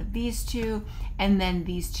for one of these 2, and then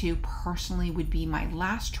these 2 personally would be my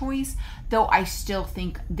last choice, though I still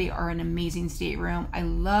think they are an amazing stateroom. I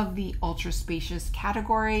love the ultra spacious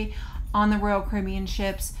category on the Royal Caribbean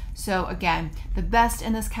ships. So again, the best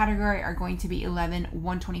in this category are going to be 11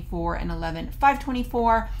 124 and 11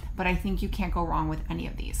 524, but I think you can't go wrong with any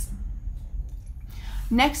of these.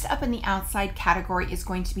 Next up in the outside category is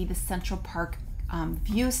going to be the Central Park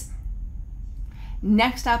views.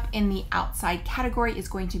 Next up in the outside category is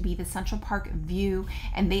going to be the Central Park view,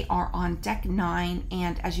 and they are on deck 9,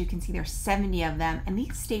 and as you can see there's 70 of them, and these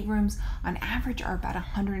staterooms on average are about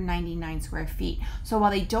 199 square feet. So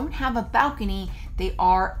while they don't have a balcony, they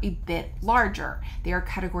are a bit larger. They are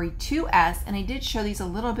category 2S, and I did show these a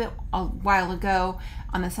little bit a while ago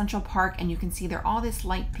on the Central Park, and you can see they're all this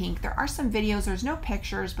light pink. There are some videos, there's no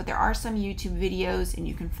pictures, but there are some YouTube videos, and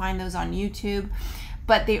you can find those on YouTube.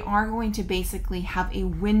 But they are going to basically have a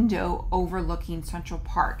window overlooking Central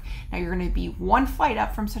Park. Now you're going to be one flight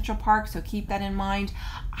up from Central Park, so keep that in mind.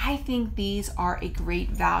 I think these are a great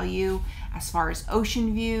value as far as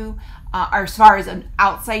ocean view, or as far as an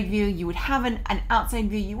outside view. You would have an outside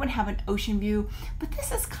view, you wouldn't have an ocean view, but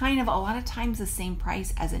this is kind of a lot of times the same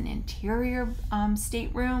price as an interior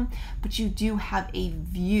stateroom, but you do have a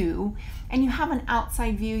view, and you have an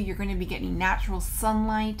outside view. You're going to be getting natural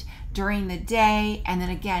sunlight during the day, and then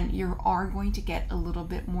again you are going to get a little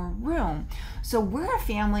bit more room. So we're a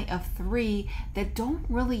family of 3 that don't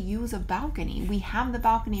really use a balcony. We have the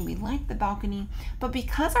balcony, we like the balcony, but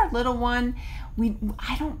because our little one,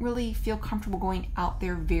 I don't really feel comfortable going out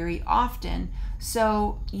there very often.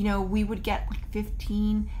 So, you know, we would get like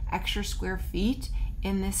 15 extra square feet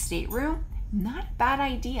in this stateroom. Not a bad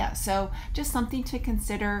idea. So just something to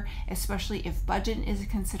consider, especially if budget is a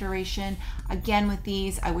consideration. Again, with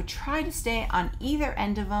these, I would try to stay on either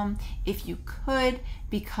end of them if you could,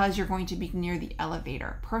 because you're going to be near the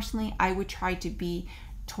elevator. Personally, I would try to be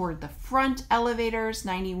toward the front elevators,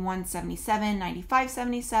 9177,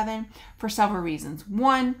 9577, for several reasons.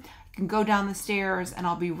 One, I can go down the stairs and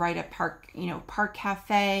I'll be right at Park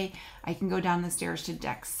Cafe. I can go down the stairs to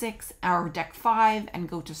deck 6 or deck 5 and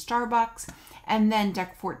go to Starbucks. And then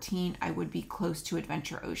deck 14, I would be close to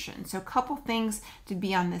Adventure Ocean. So a couple things to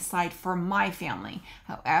be on this side for my family.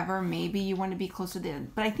 However, maybe you want to be close to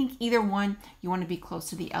but I think either one, you want to be close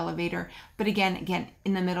to the elevator. But again,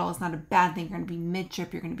 in the middle is not a bad thing. You're going to be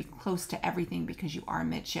midship. You're going to be close to everything because you are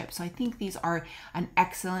midship. So I think these are an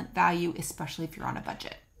excellent value, especially if you're on a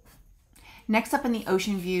budget. Next up in the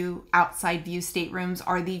ocean view, outside view staterooms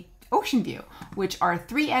are the ocean view, which are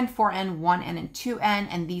 3N, 4N, 1N, and 2N,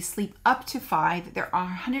 and these sleep up to 5. There are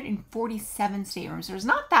 147 staterooms. There's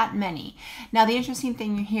not that many. Now, the interesting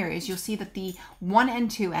thing here is you'll see that the 1N,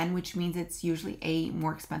 2N, which means it's usually a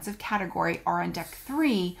more expensive category, are on deck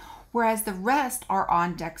 3, whereas the rest are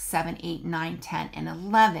on deck 7, 8, 9, 10, and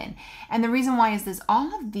 11. And the reason why is this,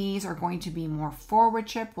 all of these are going to be more forward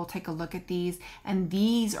ship. We'll take a look at these, and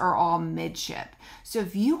these are all midship. So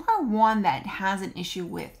if you are one that has an issue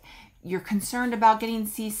with, you're concerned about getting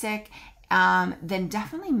seasick, then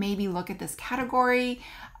definitely maybe look at this category.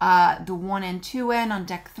 The 1 and 2N on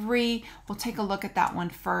deck 3, we'll take a look at that one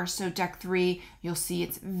first. So deck 3, you'll see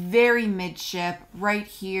it's very midship right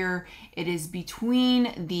here. It is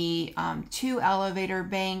between the 2 elevator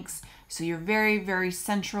banks. So you're very, very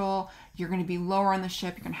central. You're going to be lower on the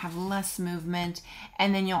ship. You're going to have less movement.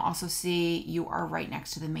 And then you'll also see you are right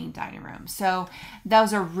next to the main dining room. So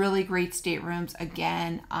those are really great staterooms.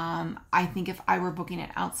 Again, I think if I were booking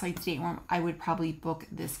an outside stateroom, I would probably book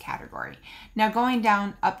this category. Now going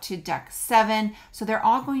down up to deck 7. So they're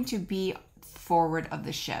all going to be forward of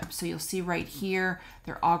the ship. So you'll see right here,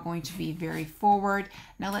 they're all going to be very forward.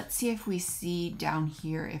 Now let's see if we see down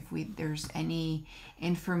here if there's any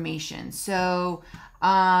information. So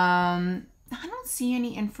I don't see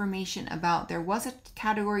any information about, there was a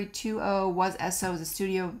category 2O, was SO, was a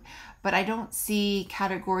studio, but I don't see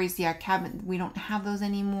categories, cabin, we don't have those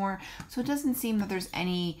anymore. So it doesn't seem that there's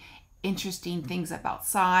any interesting things about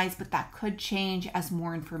size, but that could change as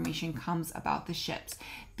more information comes about the ships.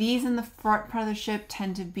 These in the front part of the ship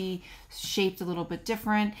tend to be shaped a little bit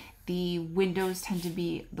different. The windows tend to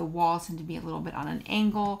be, the walls tend to be a little bit on an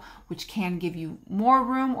angle, which can give you more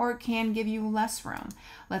room or it can give you less room.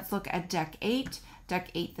 Let's look at deck 8. Deck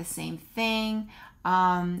 8, the same thing.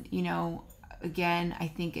 You know, again, I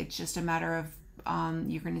think it's just a matter of,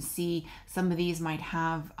 you're going to see some of these might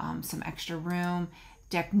have some extra room.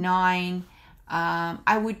 Deck 9,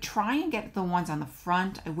 I would try and get the ones on the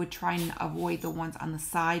front. I would try and avoid the ones on the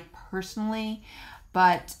side personally,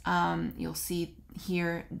 but you'll see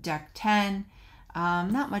here deck 10,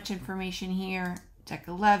 not much information here. Deck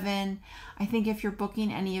 11, I think if you're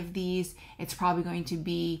booking any of these, it's probably going to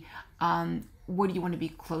be what do you want to be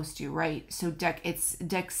close to, right? So it's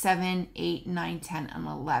deck 7, 8, 9, 10, and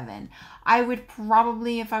 11. I would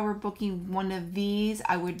probably, if I were booking one of these,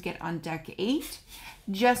 I would get on deck 8,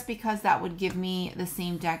 just because that would give me the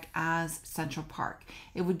same deck as Central Park.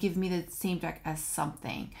 It would give me the same deck as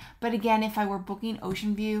something. But again, if I were booking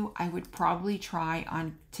Ocean View, I would probably try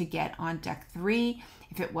to get on deck 3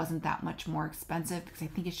 if it wasn't that much more expensive, because I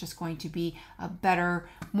think it's just going to be a better,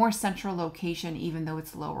 more central location, even though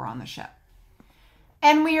it's lower on the ship.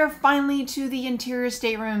 And we are finally to the interior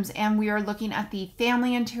staterooms, and we are looking at the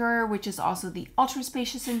family interior, which is also the ultra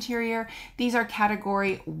spacious interior. These are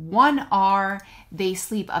category 1R. They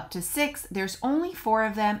sleep up to 6. There's only 4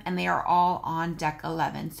 of them, and they are all on deck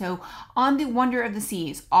 11. So on the Wonder of the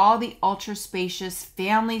Seas, all the ultra spacious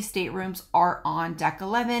family staterooms are on deck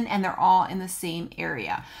 11, and they're all in the same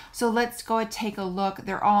area. So let's go and take a look.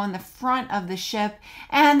 They're all in the front of the ship,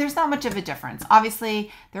 and there's not much of a difference.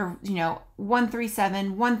 Obviously, they're,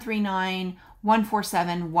 137, 139,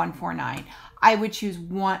 147, 149. I would choose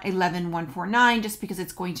 11, 149 just because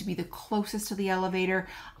it's going to be the closest to the elevator.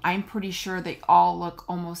 I'm pretty sure they all look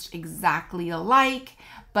almost exactly alike.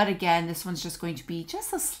 But again, this one's just going to be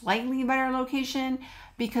just a slightly better location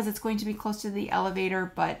because it's going to be close to the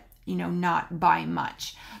elevator, but not by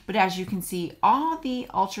much. But as you can see, all the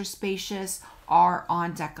ultra spacious are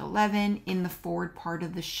on deck 11 in the forward part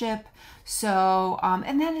of the ship. So,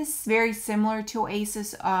 and that is very similar to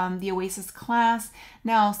Oasis, the Oasis Class.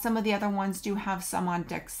 Now, some of the other ones do have some on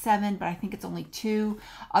deck 7, but I think it's only 2.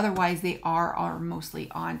 Otherwise, they are mostly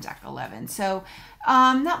on deck 11. So,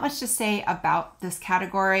 not much to say about this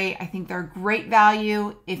category. I think they're great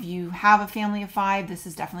value. If you have a family of 5, this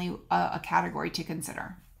is definitely a category to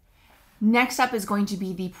consider. Next up is going to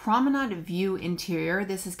be the Promenade View interior.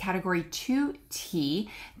 This is category 2T.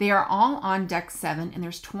 They are all on deck 7, and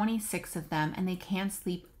there's 26 of them, and they can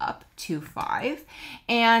sleep up to 5.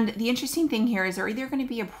 And the interesting thing here is they're either going to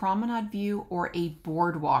be a promenade view or a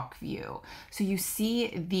boardwalk view. So you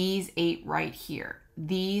see these 8 right here.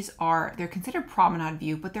 They're considered promenade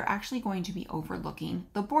view, but they're actually going to be overlooking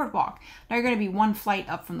the boardwalk. Now you're going to be one flight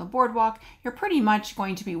up from the boardwalk. You're pretty much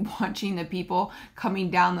going to be watching the people coming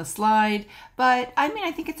down the slide. But I mean,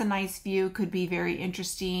 I think it's a nice view, could be very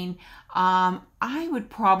interesting. I would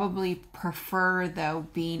probably prefer though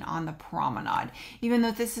being on the promenade, even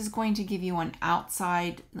though this is going to give you an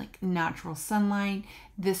outside like natural sunlight.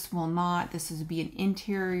 This will not. This would be an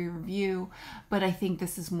interior view, but I think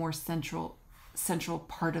this is more central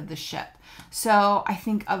part of the ship. So I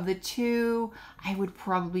think of the 2, I would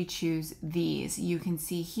probably choose these. You can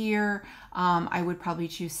see here, I would probably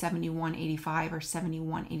choose 7185 or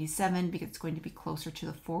 7187 because it's going to be closer to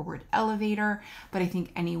the forward elevator, but I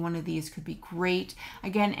think any one of these could be great.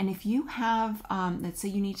 Again, and if you have, let's say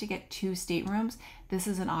you need to get 2 staterooms, this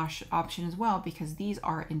is an option as well because these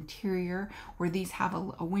are interior where these have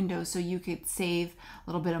a window, so you could save a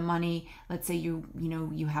little bit of money. Let's say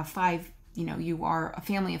you have 5, you are a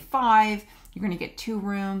family of 5, you're going to get 2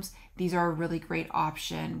 rooms. These are a really great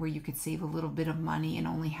option where you could save a little bit of money and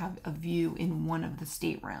only have a view in one of the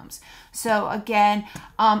staterooms. So again,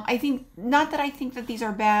 I think, not that I think that these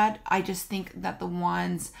are bad, I just think that the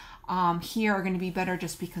ones here are going to be better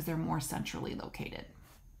just because they're more centrally located.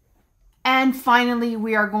 And finally,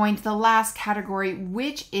 we are going to the last category,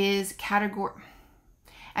 which is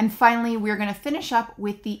And finally, we're going to finish up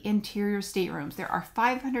with the interior staterooms. There are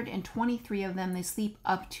 523 of them. They sleep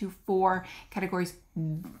up to 4 categories: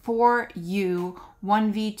 4U,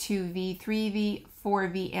 1V, 2V, 3V,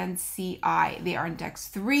 4V, and CI. They are on decks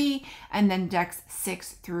 3 and then decks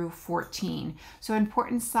 6 through 14. So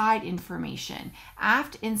important side information.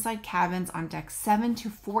 Aft inside cabins on decks 7 to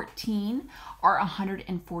 14 are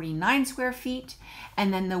 149 square feet.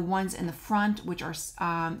 And then the ones in the front, which are,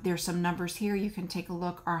 there's some numbers here, you can take a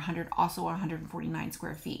look, are also 149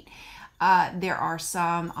 square feet. There are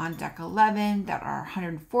some on deck 11 that are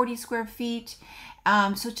 140 square feet.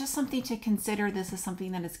 So just something to consider. This is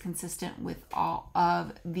something that is consistent with all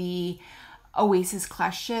of the Oasis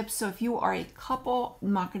Class ships. So if you are a couple,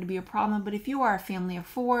 not going to be a problem. But if you are a family of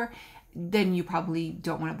 4, then you probably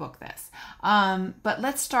don't want to book this. But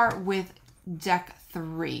let's start with deck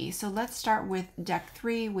 3. So let's start with deck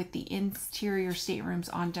 3 with the interior staterooms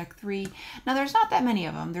on deck 3. Now there's not that many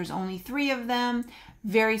of them. There's only 3 of them,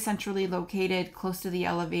 very centrally located, close to the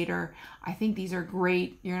elevator. I think these are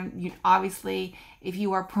great. You obviously, if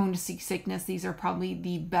you are prone to seasickness, these are probably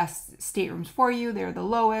the best staterooms for you. They're the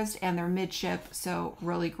lowest and they're midship, so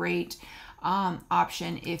really great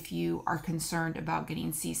option if you are concerned about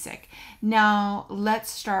getting seasick. Now let's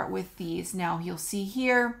start with these. Now you'll see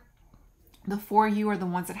here, the 4U are the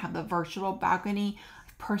ones that have the virtual balcony.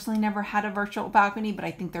 personally never had a virtual balcony, but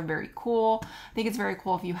I think they're very cool. I think it's very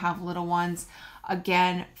cool if you have little ones.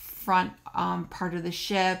 Again, front part of the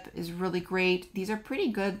ship is really great. These are pretty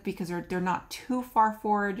good because they're not too far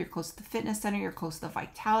forward. You're close to the fitness center. You're close to the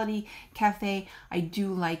Vitality Cafe. I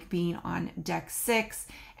do like being on deck 6,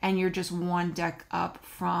 and you're just one deck up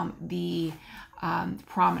from the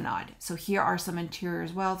promenade. So here are some interior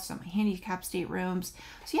as well, some handicap staterooms.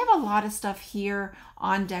 So you have a lot of stuff here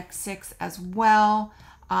on deck 6 as well.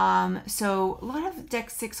 So a lot of deck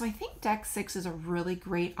 6. So I think deck 6 is a really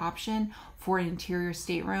great option for an interior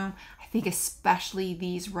stateroom. I think especially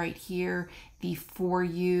these right here, the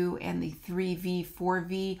 4U and the 3V,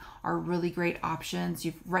 4V are really great options.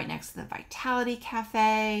 You're right next to the Vitality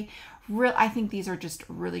Cafe. I think these are just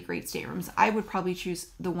really great staterooms. I would probably choose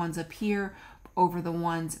the ones up here over the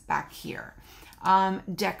ones back here.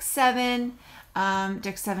 Deck 7, you're going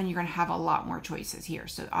to have a lot more choices here.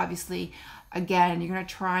 So obviously, again, you're going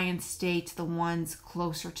to try and stay to the ones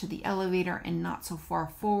closer to the elevator and not so far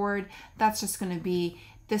forward. That's just going to be,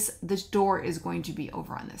 this door is going to be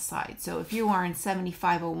over on this side. So if you are in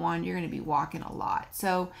 7501, you're going to be walking a lot.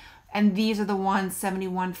 So, and these are the ones,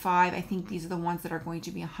 71.5. I think these are the ones that are going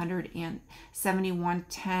to be 100 and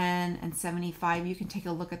 71.10 and 75. You can take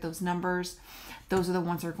a look at those numbers. Those are the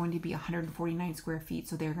ones that are going to be 149 square feet,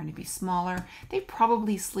 so they're going to be smaller. They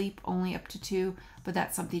probably sleep only up to 2, but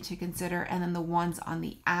that's something to consider. And then the ones on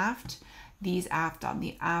the aft, these on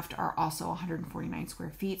the aft are also 149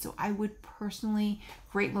 square feet. So I would personally,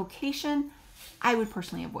 great location, I would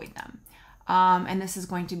personally avoid them. And this is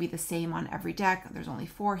going to be the same on every deck. There's only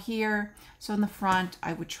 4 here. So in the front,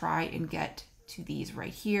 I would try and get to these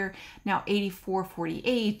right here. Now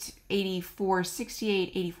 8448, 8468,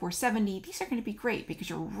 8470, these are going to be great because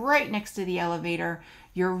you're right next to the elevator.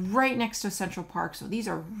 You're right next to Central Park. So these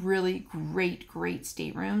are really great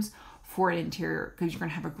staterooms for an interior because you're going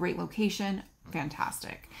to have a great location.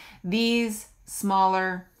 Fantastic. These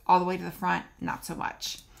smaller all the way to the front, not so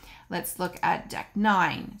much. Let's look at deck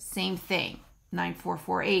 9, same thing,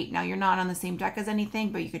 9448. Now you're not on the same deck as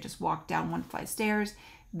anything, but you could just walk down 1 flight of stairs.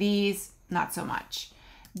 These, not so much.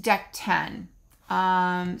 Deck 10,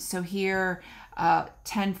 so here,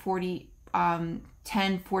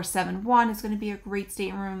 10471 is going to be a great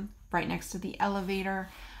stateroom right next to the elevator.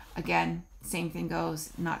 Again, same thing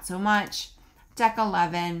goes, not so much. Deck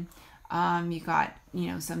 11, you got,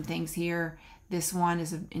 some things here. This one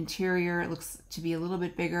is an interior. It looks to be a little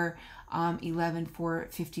bit bigger.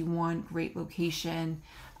 11451, great location.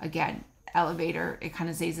 Again, elevator, it kind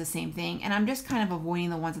of says the same thing. And I'm just kind of avoiding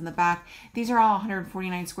the ones in the back. These are all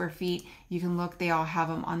 149 square feet. You can look, they all have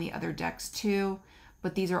them on the other decks too,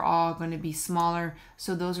 but these are all going to be smaller.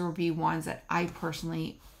 So those will be ones that I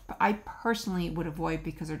personally would avoid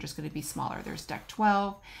because they're just going to be smaller. There's deck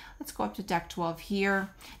 12. Let's go up to deck 12 here.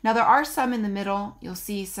 Now there are some in the middle. You'll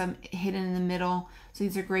see some hidden in the middle. So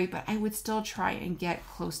these are great, but I would still try and get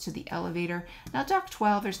close to the elevator. Now deck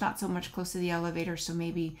 12, there's not so much close to the elevator. So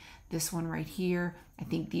maybe this one right here. I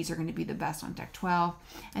think these are going to be the best on deck 12.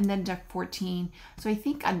 And then deck 14. So I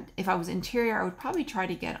think if I was interior, I would probably try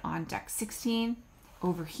to get on deck 16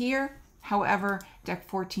 over here. However, deck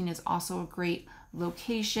 14 is also a great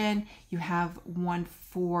location. You have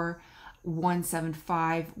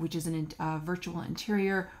 14175, which is a virtual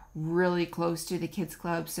interior, really close to the kids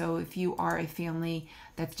club. So if you are a family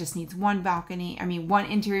that just needs one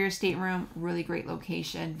interior stateroom, really great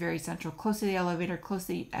location, very central, close to the elevator, close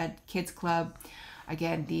to the kids club.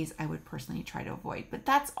 Again, these I would personally try to avoid, but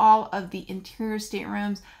that's all of the interior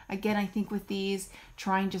staterooms. Again, I think with these,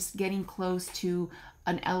 trying just getting close to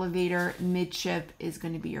an elevator midship is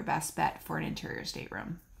going to be your best bet for an interior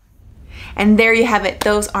stateroom. And there you have it.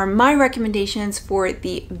 Those are my recommendations for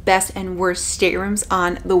the best and worst staterooms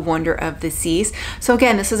on the Wonder of the Seas. So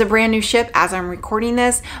again, this is a brand new ship as I'm recording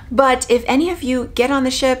this, but if any of you get on the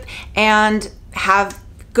ship and have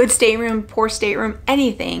good stateroom, poor stateroom,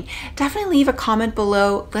 anything, definitely leave a comment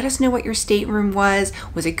below. Let us know what your stateroom was.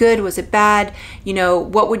 Was it good? Was it bad?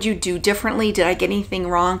 What would you do differently? Did I get anything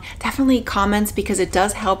wrong? Definitely comments, because it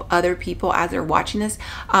does help other people as they're watching this.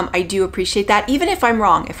 I do appreciate that. Even if I'm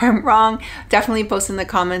wrong. If I'm wrong, definitely post in the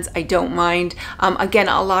comments. I don't mind. Again,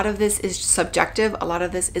 a lot of this is subjective. A lot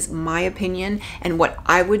of this is my opinion and what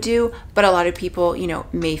I would do, but a lot of people,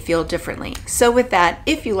 may feel differently. So with that,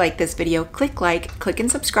 if you like this video, click like, click and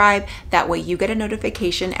subscribe. That way you get a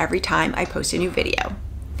notification every time I post a new video.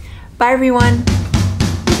 Bye everyone.